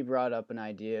he brought up an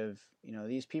idea of,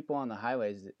 these people on the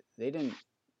highways, they didn't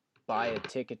buy a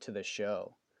ticket to the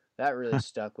show. That really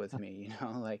stuck with me,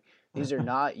 like, these are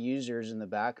not users in the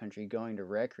backcountry going to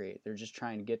recreate. They're just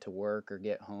trying to get to work or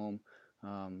get home,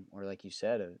 or like you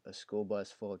said, a school bus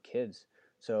full of kids.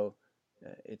 So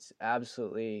it's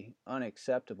absolutely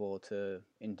unacceptable to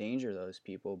endanger those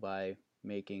people by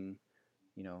making,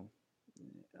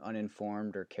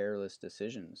 uninformed or careless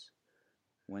decisions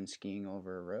when skiing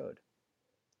over a road.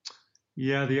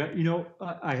 Yeah,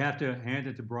 I have to hand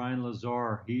it to Brian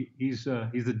Lazar. He's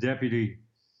the deputy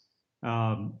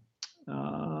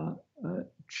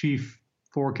chief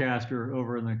forecaster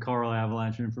over in the Colorado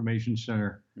Avalanche Information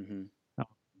Center. Mm-hmm.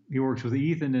 He works with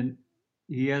Ethan, and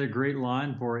he had a great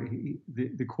line for it.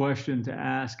 The question to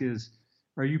ask is,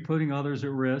 are you putting others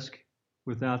at risk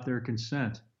without their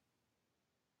consent?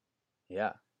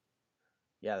 Yeah,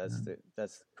 Yeah,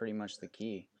 that's pretty much the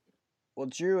key. Well,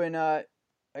 Drew, and I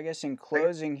guess in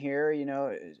closing here,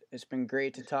 it's been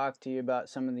great to talk to you about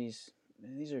some of these.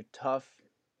 These are tough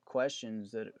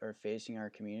questions that are facing our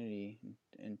community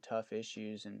and tough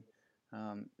issues, and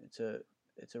it's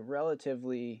a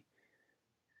relatively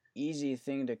easy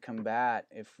thing to combat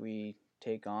if we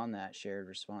take on that shared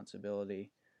responsibility.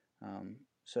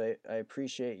 So I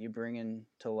appreciate you bringing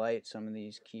to light some of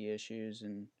these key issues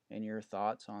and your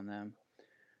thoughts on them.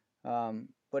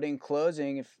 But in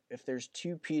closing, if there's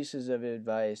two pieces of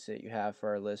advice that you have for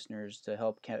our listeners to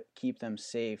help keep them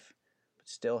safe, but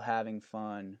still having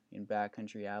fun in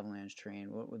backcountry avalanche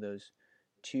terrain, what would those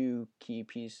two key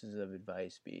pieces of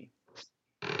advice be?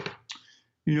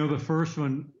 The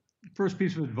first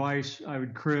piece of advice I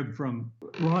would crib from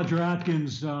Roger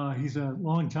Atkins. He's a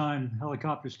longtime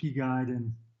helicopter ski guide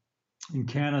in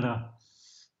Canada.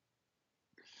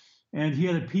 And he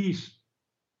had a piece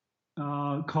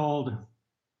called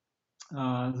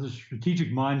The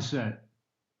Strategic Mindset,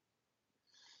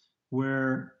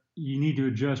 where you need to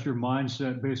adjust your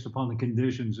mindset based upon the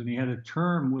conditions. And he had a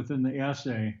term within the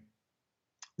essay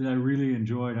that I really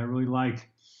enjoyed. I really liked.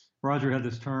 Roger had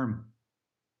this term,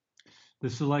 the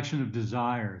selection of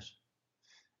desires.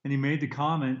 And he made the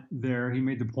comment there, he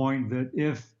made the point that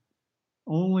if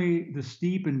only the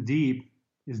steep and deep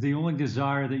is the only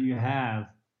desire that you have,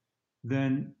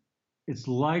 then it's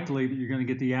likely that you're going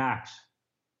to get the axe,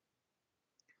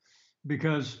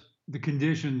 because the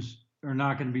conditions are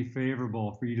not going to be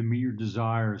favorable for you to meet your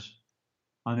desires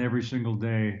on every single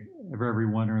day of every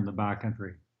winter in the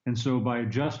backcountry. And so by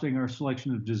adjusting our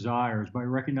selection of desires, by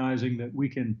recognizing that we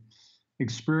can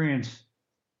experience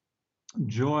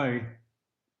joy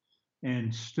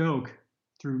and stoke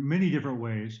through many different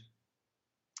ways,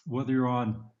 whether you're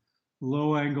on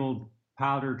low-angled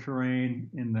powder terrain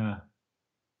in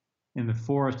the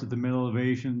forest at the middle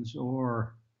elevations,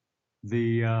 or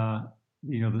the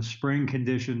spring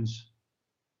conditions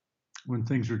when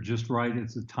things are just right.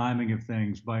 It's the timing of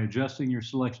things. By adjusting your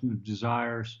selection of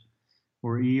desires,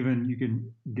 or even you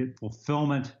can get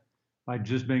fulfillment by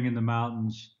just being in the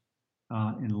mountains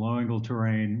in low-angle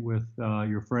terrain with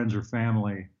your friends or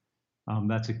family.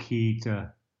 That's a key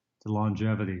to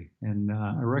longevity. And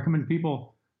I recommend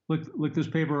people look this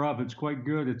paper up. It's quite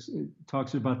good. It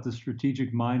talks about the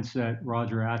strategic mindset,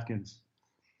 Roger Atkins.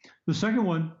 The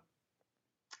second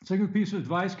piece of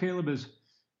advice, Caleb, is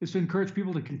to encourage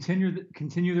people to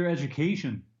continue their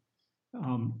education.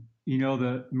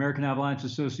 The American Avalanche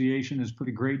Association has put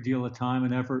a great deal of time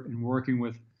and effort in working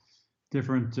with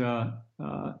different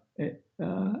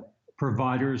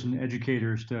providers and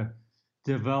educators to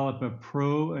develop a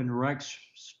pro and rec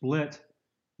split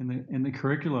in the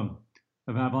curriculum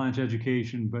of avalanche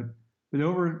education. But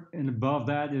over and above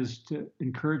that is to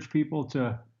encourage people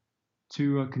to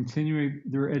continue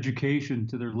their education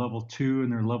to their level 2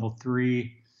 and their level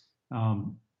 3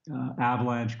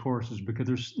 avalanche courses, because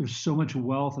there's so much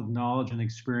wealth of knowledge and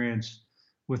experience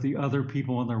with the other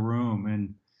people in the room.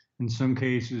 And in some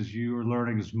cases, you are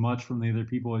learning as much from the other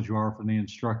people as you are from the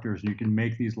instructors. And you can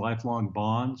make these lifelong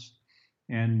bonds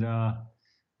and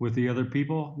with the other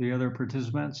people, the other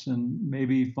participants, and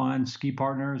maybe find ski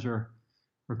partners or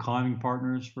climbing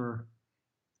partners for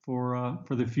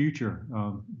the future.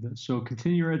 So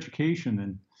continue your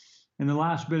education. And the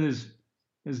last bit is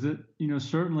that,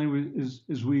 certainly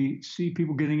as we see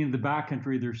people getting into the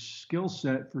backcountry, their skill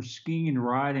set for skiing and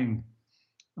riding,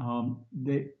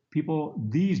 people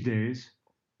these days,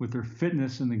 with their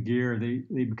fitness and the gear,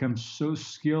 they become so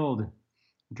skilled at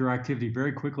their activity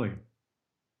very quickly.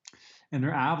 And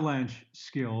their avalanche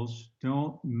skills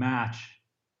aren't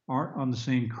on the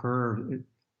same curve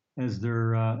as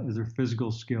their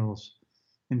physical skills.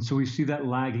 And so we see that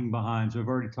lagging behind. So I've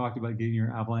already talked about getting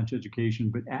your avalanche education,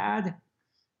 but add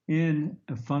in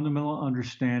a fundamental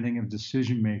understanding of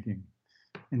decision making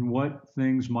and what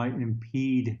things might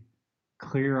impede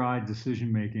clear-eyed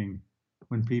decision making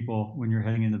when you're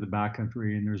heading into the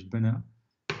backcountry. And there's been a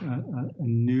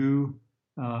new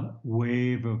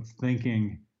wave of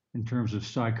thinking in terms of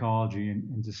psychology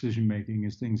and decision making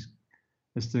as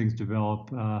things develop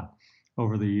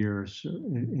over the years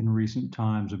in recent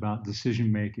times about decision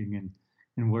making,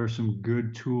 and what are some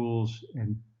good tools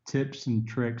and tips and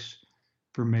tricks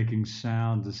for making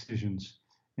sound decisions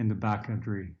in the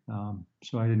backcountry.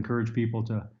 So I'd encourage people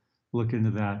to look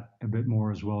into that a bit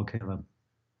more as well, Caleb.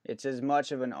 It's as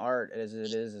much of an art as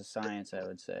it is a science, I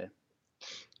would say.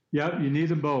 Yeah, you need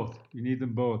them both.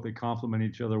 They complement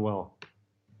each other well.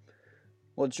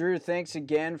 Well, Drew, thanks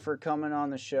again for coming on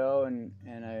the show, and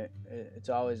it's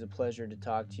always a pleasure to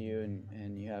talk to you,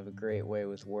 and you have a great way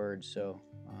with words. So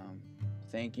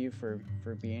thank you for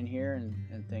being here,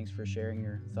 and thanks for sharing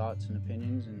your thoughts and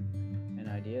opinions and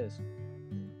ideas.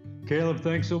 Caleb,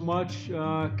 thanks so much.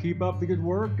 Keep up the good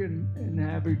work and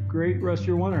have a great rest of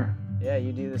your winter. Yeah,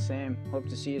 you do the same. Hope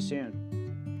to see you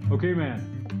soon. Okay,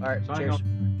 man. All right, Signing cheers. off.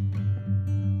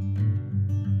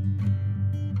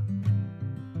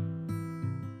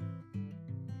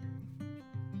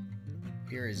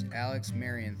 Here is Alex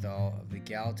Marienthal of the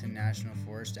Gallatin National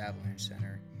Forest Avalanche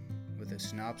Center with a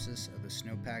synopsis of the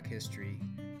snowpack history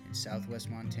in southwest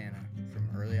Montana from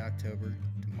early October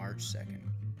to March 2nd.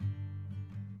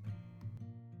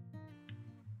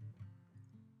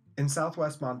 In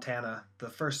southwest Montana, the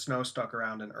first snow stuck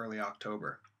around in early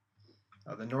October.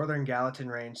 The northern Gallatin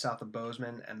range south of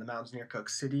Bozeman and the mountains near Cook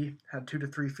City had 2 to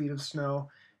 3 feet of snow,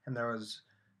 and there was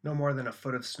no more than a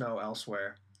foot of snow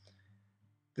elsewhere.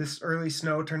 This early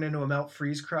snow turned into a melt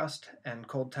freeze crust, and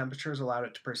cold temperatures allowed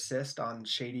it to persist on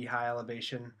shady high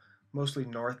elevation, mostly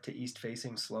north to east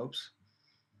facing slopes.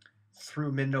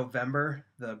 Through mid-November,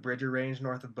 the Bridger Range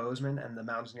north of Bozeman and the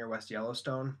mountains near West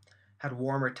Yellowstone had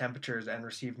warmer temperatures and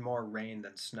received more rain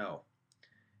than snow.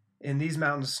 In these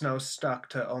mountains, snow stuck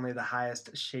to only the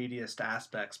highest, shadiest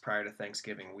aspects prior to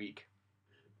Thanksgiving week.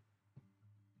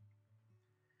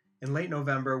 In late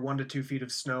November, 1 to 2 feet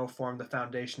of snow formed the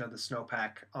foundation of the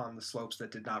snowpack on the slopes that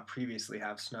did not previously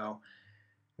have snow.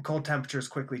 And cold temperatures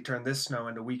quickly turned this snow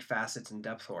into weak facets and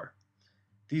depth hoar.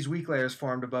 These weak layers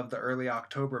formed above the early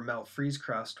October melt freeze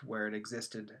crust where it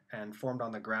existed and formed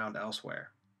on the ground elsewhere.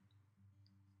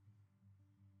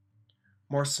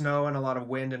 More snow and a lot of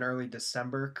wind in early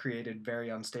December created very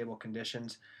unstable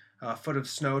conditions. A foot of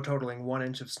snow totaling 1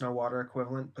 inch of snow water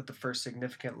equivalent put the first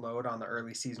significant load on the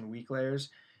early season weak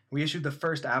layers. We issued the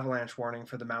first avalanche warning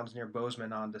for the mountains near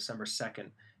Bozeman on December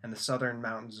 2nd, and the southern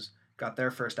mountains got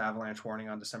their first avalanche warning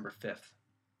on December 5th.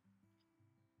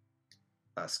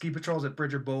 Ski patrols at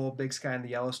Bridger Bowl, Big Sky, and the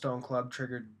Yellowstone Club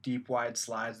triggered deep, wide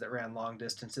slides that ran long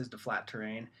distances to flat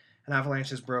terrain, and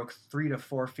avalanches broke 3 to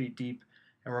 4 feet deep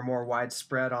and were more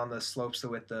widespread on the slopes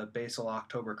with the basal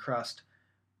October crust,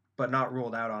 but not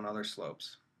ruled out on other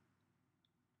slopes.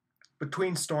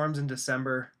 Between storms in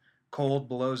December, cold,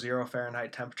 below 0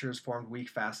 Fahrenheit temperatures formed weak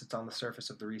facets on the surface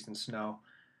of the recent snow.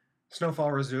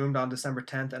 Snowfall resumed on December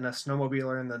 10th, and a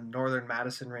snowmobiler in the northern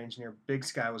Madison Range near Big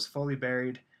Sky was fully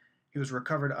buried. He was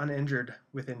recovered uninjured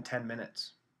within 10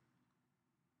 minutes.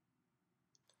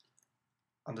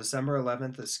 On December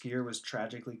 11th, a skier was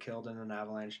tragically killed in an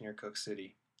avalanche near Cook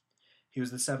City. He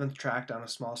was the 7th track down a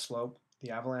small slope. The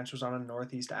avalanche was on a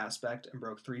northeast aspect and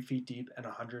broke 3 feet deep and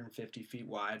 150 feet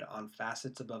wide on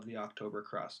facets above the October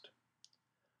crust.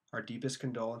 Our deepest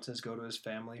condolences go to his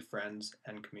family, friends,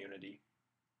 and community.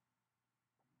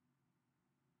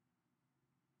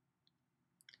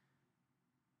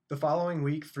 The following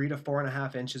week, 3 to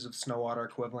 4.5 inches of snow water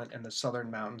equivalent in the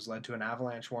southern mountains led to an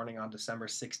avalanche warning on December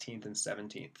 16th and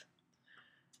 17th.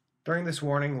 During this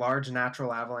warning, large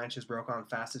natural avalanches broke on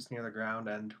facets near the ground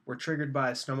and were triggered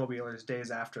by snowmobilers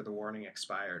days after the warning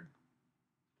expired.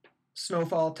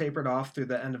 Snowfall tapered off through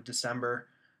the end of December,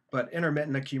 but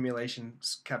intermittent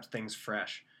accumulations kept things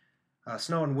fresh.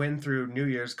 Snow and wind through New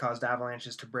Year's caused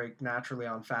avalanches to break naturally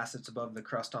on facets above the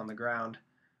crust on the ground.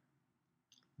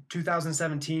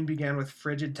 2017 began with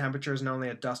frigid temperatures and only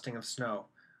a dusting of snow.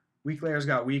 Weak layers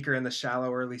got weaker in the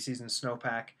shallow early season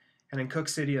snowpack, and in Cook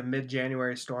City, a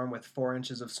mid-January storm with 4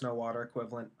 inches of snow water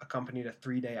equivalent accompanied a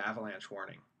 3-day avalanche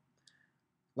warning.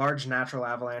 Large natural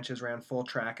avalanches ran full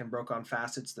track and broke on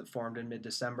facets that formed in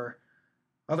mid-December.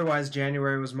 Otherwise,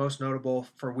 January was most notable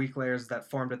for weak layers that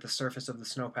formed at the surface of the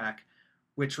snowpack,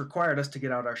 which required us to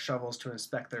get out our shovels to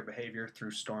inspect their behavior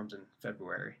through storms in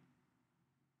February.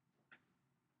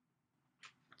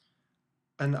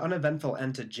 An uneventful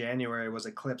end to January was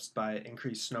eclipsed by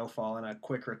increased snowfall and a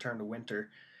quick return to winter.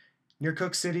 Near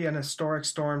Cook City, an historic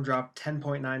storm dropped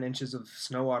 10.9 inches of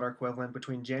snow water equivalent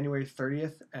between January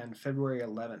 30th and February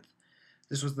 11th.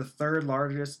 This was the third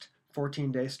largest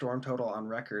 14-day storm total on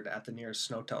record at the nearest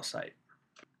snowtell site.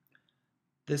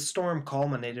 This storm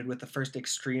culminated with the first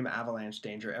extreme avalanche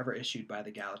danger ever issued by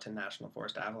the Gallatin National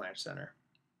Forest Avalanche Center.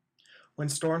 When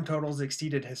storm totals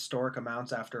exceeded historic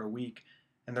amounts after a week,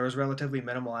 and there was relatively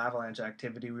minimal avalanche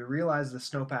activity, we realized the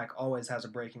snowpack always has a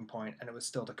breaking point, and it was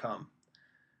still to come.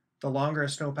 The longer a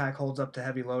snowpack holds up to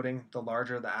heavy loading, the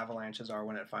larger the avalanches are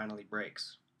when it finally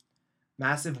breaks.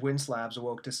 Massive wind slabs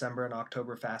awoke December and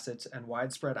October facets, and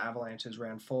widespread avalanches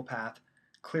ran full path,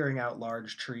 clearing out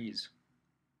large trees.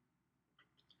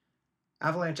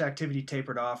 Avalanche activity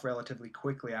tapered off relatively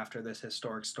quickly after this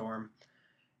historic storm,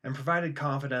 and provided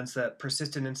confidence that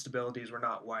persistent instabilities were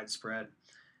not widespread.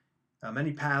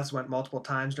 Many paths went multiple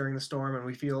times during the storm, and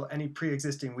we feel any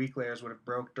pre-existing weak layers would have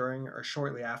broke during or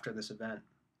shortly after this event.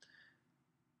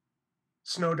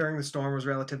 Snow during the storm was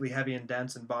relatively heavy and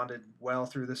dense and bonded well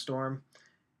through the storm,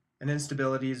 and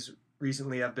instabilities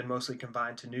recently have been mostly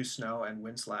confined to new snow and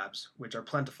wind slabs, which are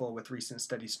plentiful with recent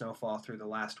steady snowfall through the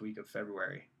last week of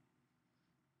February.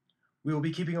 We will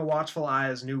be keeping a watchful eye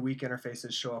as new weak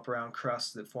interfaces show up around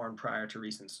crusts that formed prior to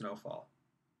recent snowfall.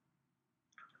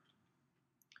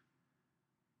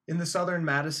 In the southern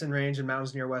Madison Range and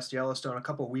mountains near West Yellowstone, a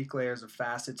couple weak layers of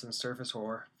facets and surface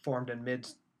hoar formed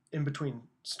in between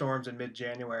storms in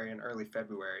mid-January and early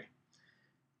February.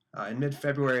 In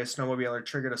mid-February, a snowmobiler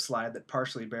triggered a slide that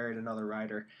partially buried another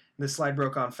rider. This slide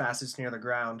broke on facets near the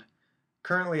ground.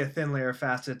 Currently, a thin layer of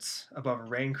facets above a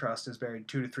rain crust is buried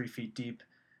 2 to 3 feet deep,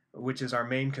 which is our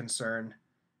main concern.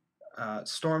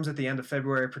 Storms at the end of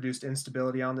February produced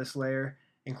instability on this layer,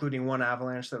 including one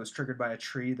avalanche that was triggered by a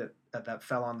tree that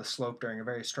fell on the slope during a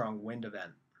very strong wind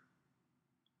event.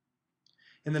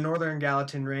 In the northern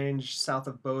Gallatin Range, south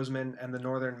of Bozeman, and the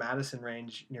northern Madison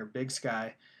Range near Big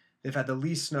Sky, they've had the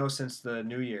least snow since the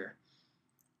new year.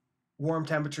 Warm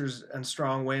temperatures and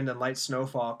strong wind and light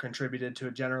snowfall contributed to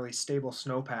a generally stable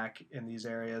snowpack in these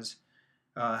areas.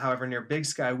 However, near Big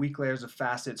Sky, weak layers of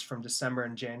facets from December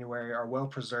and January are well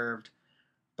preserved,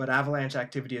 but avalanche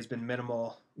activity has been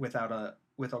minimal with a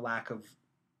lack of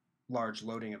large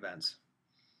loading events.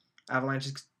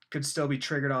 Avalanches could still be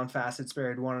triggered on facets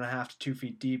buried 1.5 to 2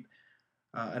 feet deep,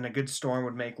 and a good storm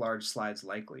would make large slides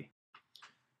likely.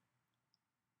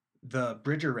 The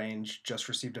Bridger Range just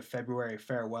received a February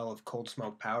farewell of cold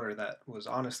smoke powder that was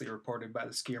honestly reported by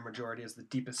the skier majority as the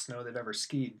deepest snow they've ever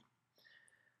skied.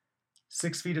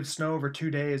 6 feet of snow over 2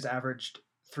 days averaged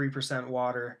 3%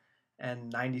 water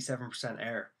and 97%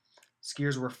 air.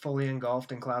 Skiers were fully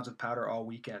engulfed in clouds of powder all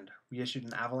weekend. We issued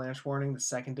an avalanche warning the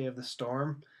second day of the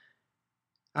storm.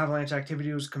 Avalanche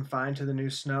activity was confined to the new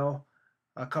snow.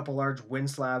 A couple large wind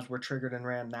slabs were triggered and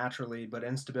ran naturally, but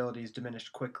instabilities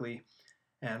diminished quickly,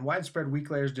 and widespread weak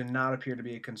layers do not appear to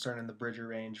be a concern in the Bridger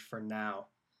Range for now.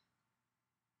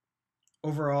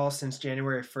 Overall, since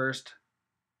January 1st,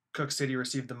 Cook City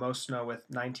received the most snow with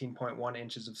 19.1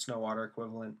 inches of snow water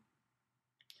equivalent.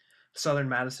 The southern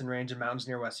Madison Range and mountains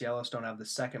near West Yellowstone have the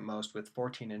second most with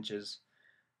 14 inches.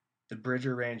 The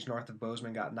Bridger Range north of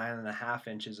Bozeman got 9.5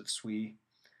 inches of SWE.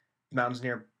 The mountains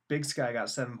near Big Sky got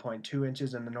 7.2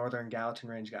 inches, and the northern Gallatin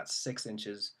Range got 6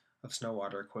 inches of snow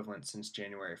water equivalent since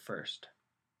January 1st.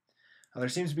 There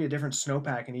seems to be a different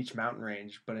snowpack in each mountain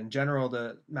range, but in general,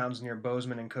 the mountains near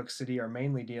Bozeman and Cook City are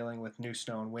mainly dealing with new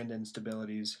snow and wind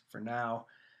instabilities for now.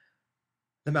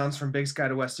 The mountains from Big Sky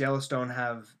to West Yellowstone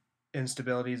have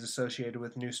instabilities associated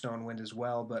with new snow and wind as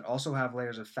well, but also have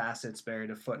layers of facets buried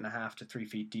 1.5 to 3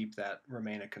 feet deep that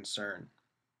remain a concern.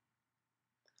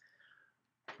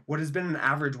 What has been an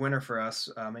average winter for us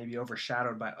may be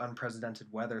overshadowed by unprecedented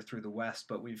weather through the west,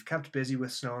 but we've kept busy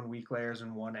with snow and weak layers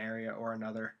in one area or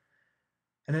another.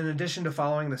 And in addition to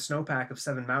following the snowpack of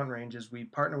 7 mountain ranges, we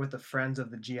partner with the Friends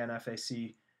of the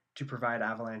GNFAC to provide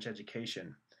avalanche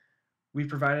education. We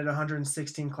provided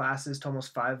 116 classes to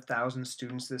almost 5,000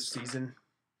 students this season,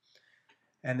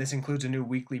 and this includes a new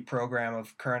weekly program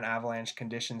of current avalanche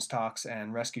conditions talks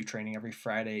and rescue training every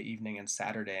Friday evening and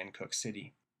Saturday in Cook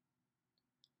City.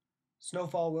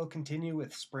 Snowfall will continue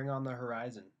with spring on the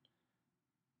horizon.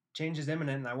 Change is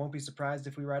imminent, and I won't be surprised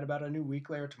if we write about a new weak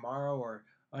layer tomorrow or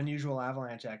unusual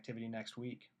avalanche activity next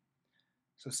week.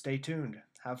 So stay tuned,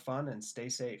 have fun, and stay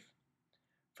safe.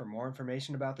 For more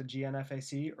information about the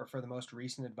GNFAC or for the most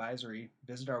recent advisory,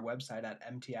 visit our website at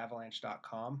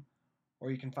mtavalanche.com,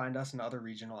 or you can find us in other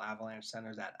regional avalanche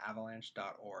centers at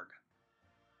avalanche.org.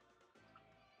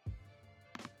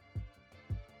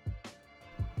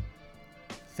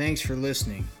 Thanks for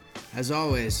listening. As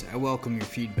always, I welcome your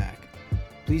feedback.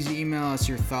 Please email us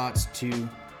your thoughts to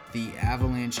the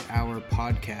Avalanche Hour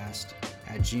Podcast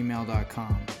at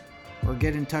gmail.com or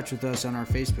get in touch with us on our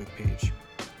Facebook page.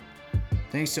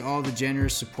 Thanks to all the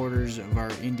generous supporters of our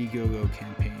Indiegogo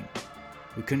campaign.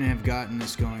 We couldn't have gotten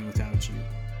this going without you.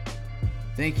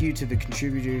 Thank you to the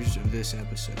contributors of this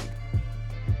episode.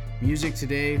 Music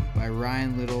today by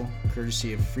Ryan Little,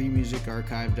 courtesy of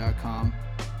freemusicarchive.com,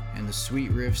 and the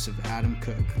sweet riffs of Adam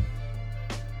Cook.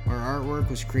 Our artwork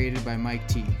was created by Mike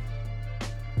T.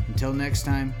 Until next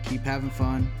time, keep having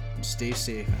fun and stay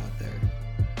safe out there.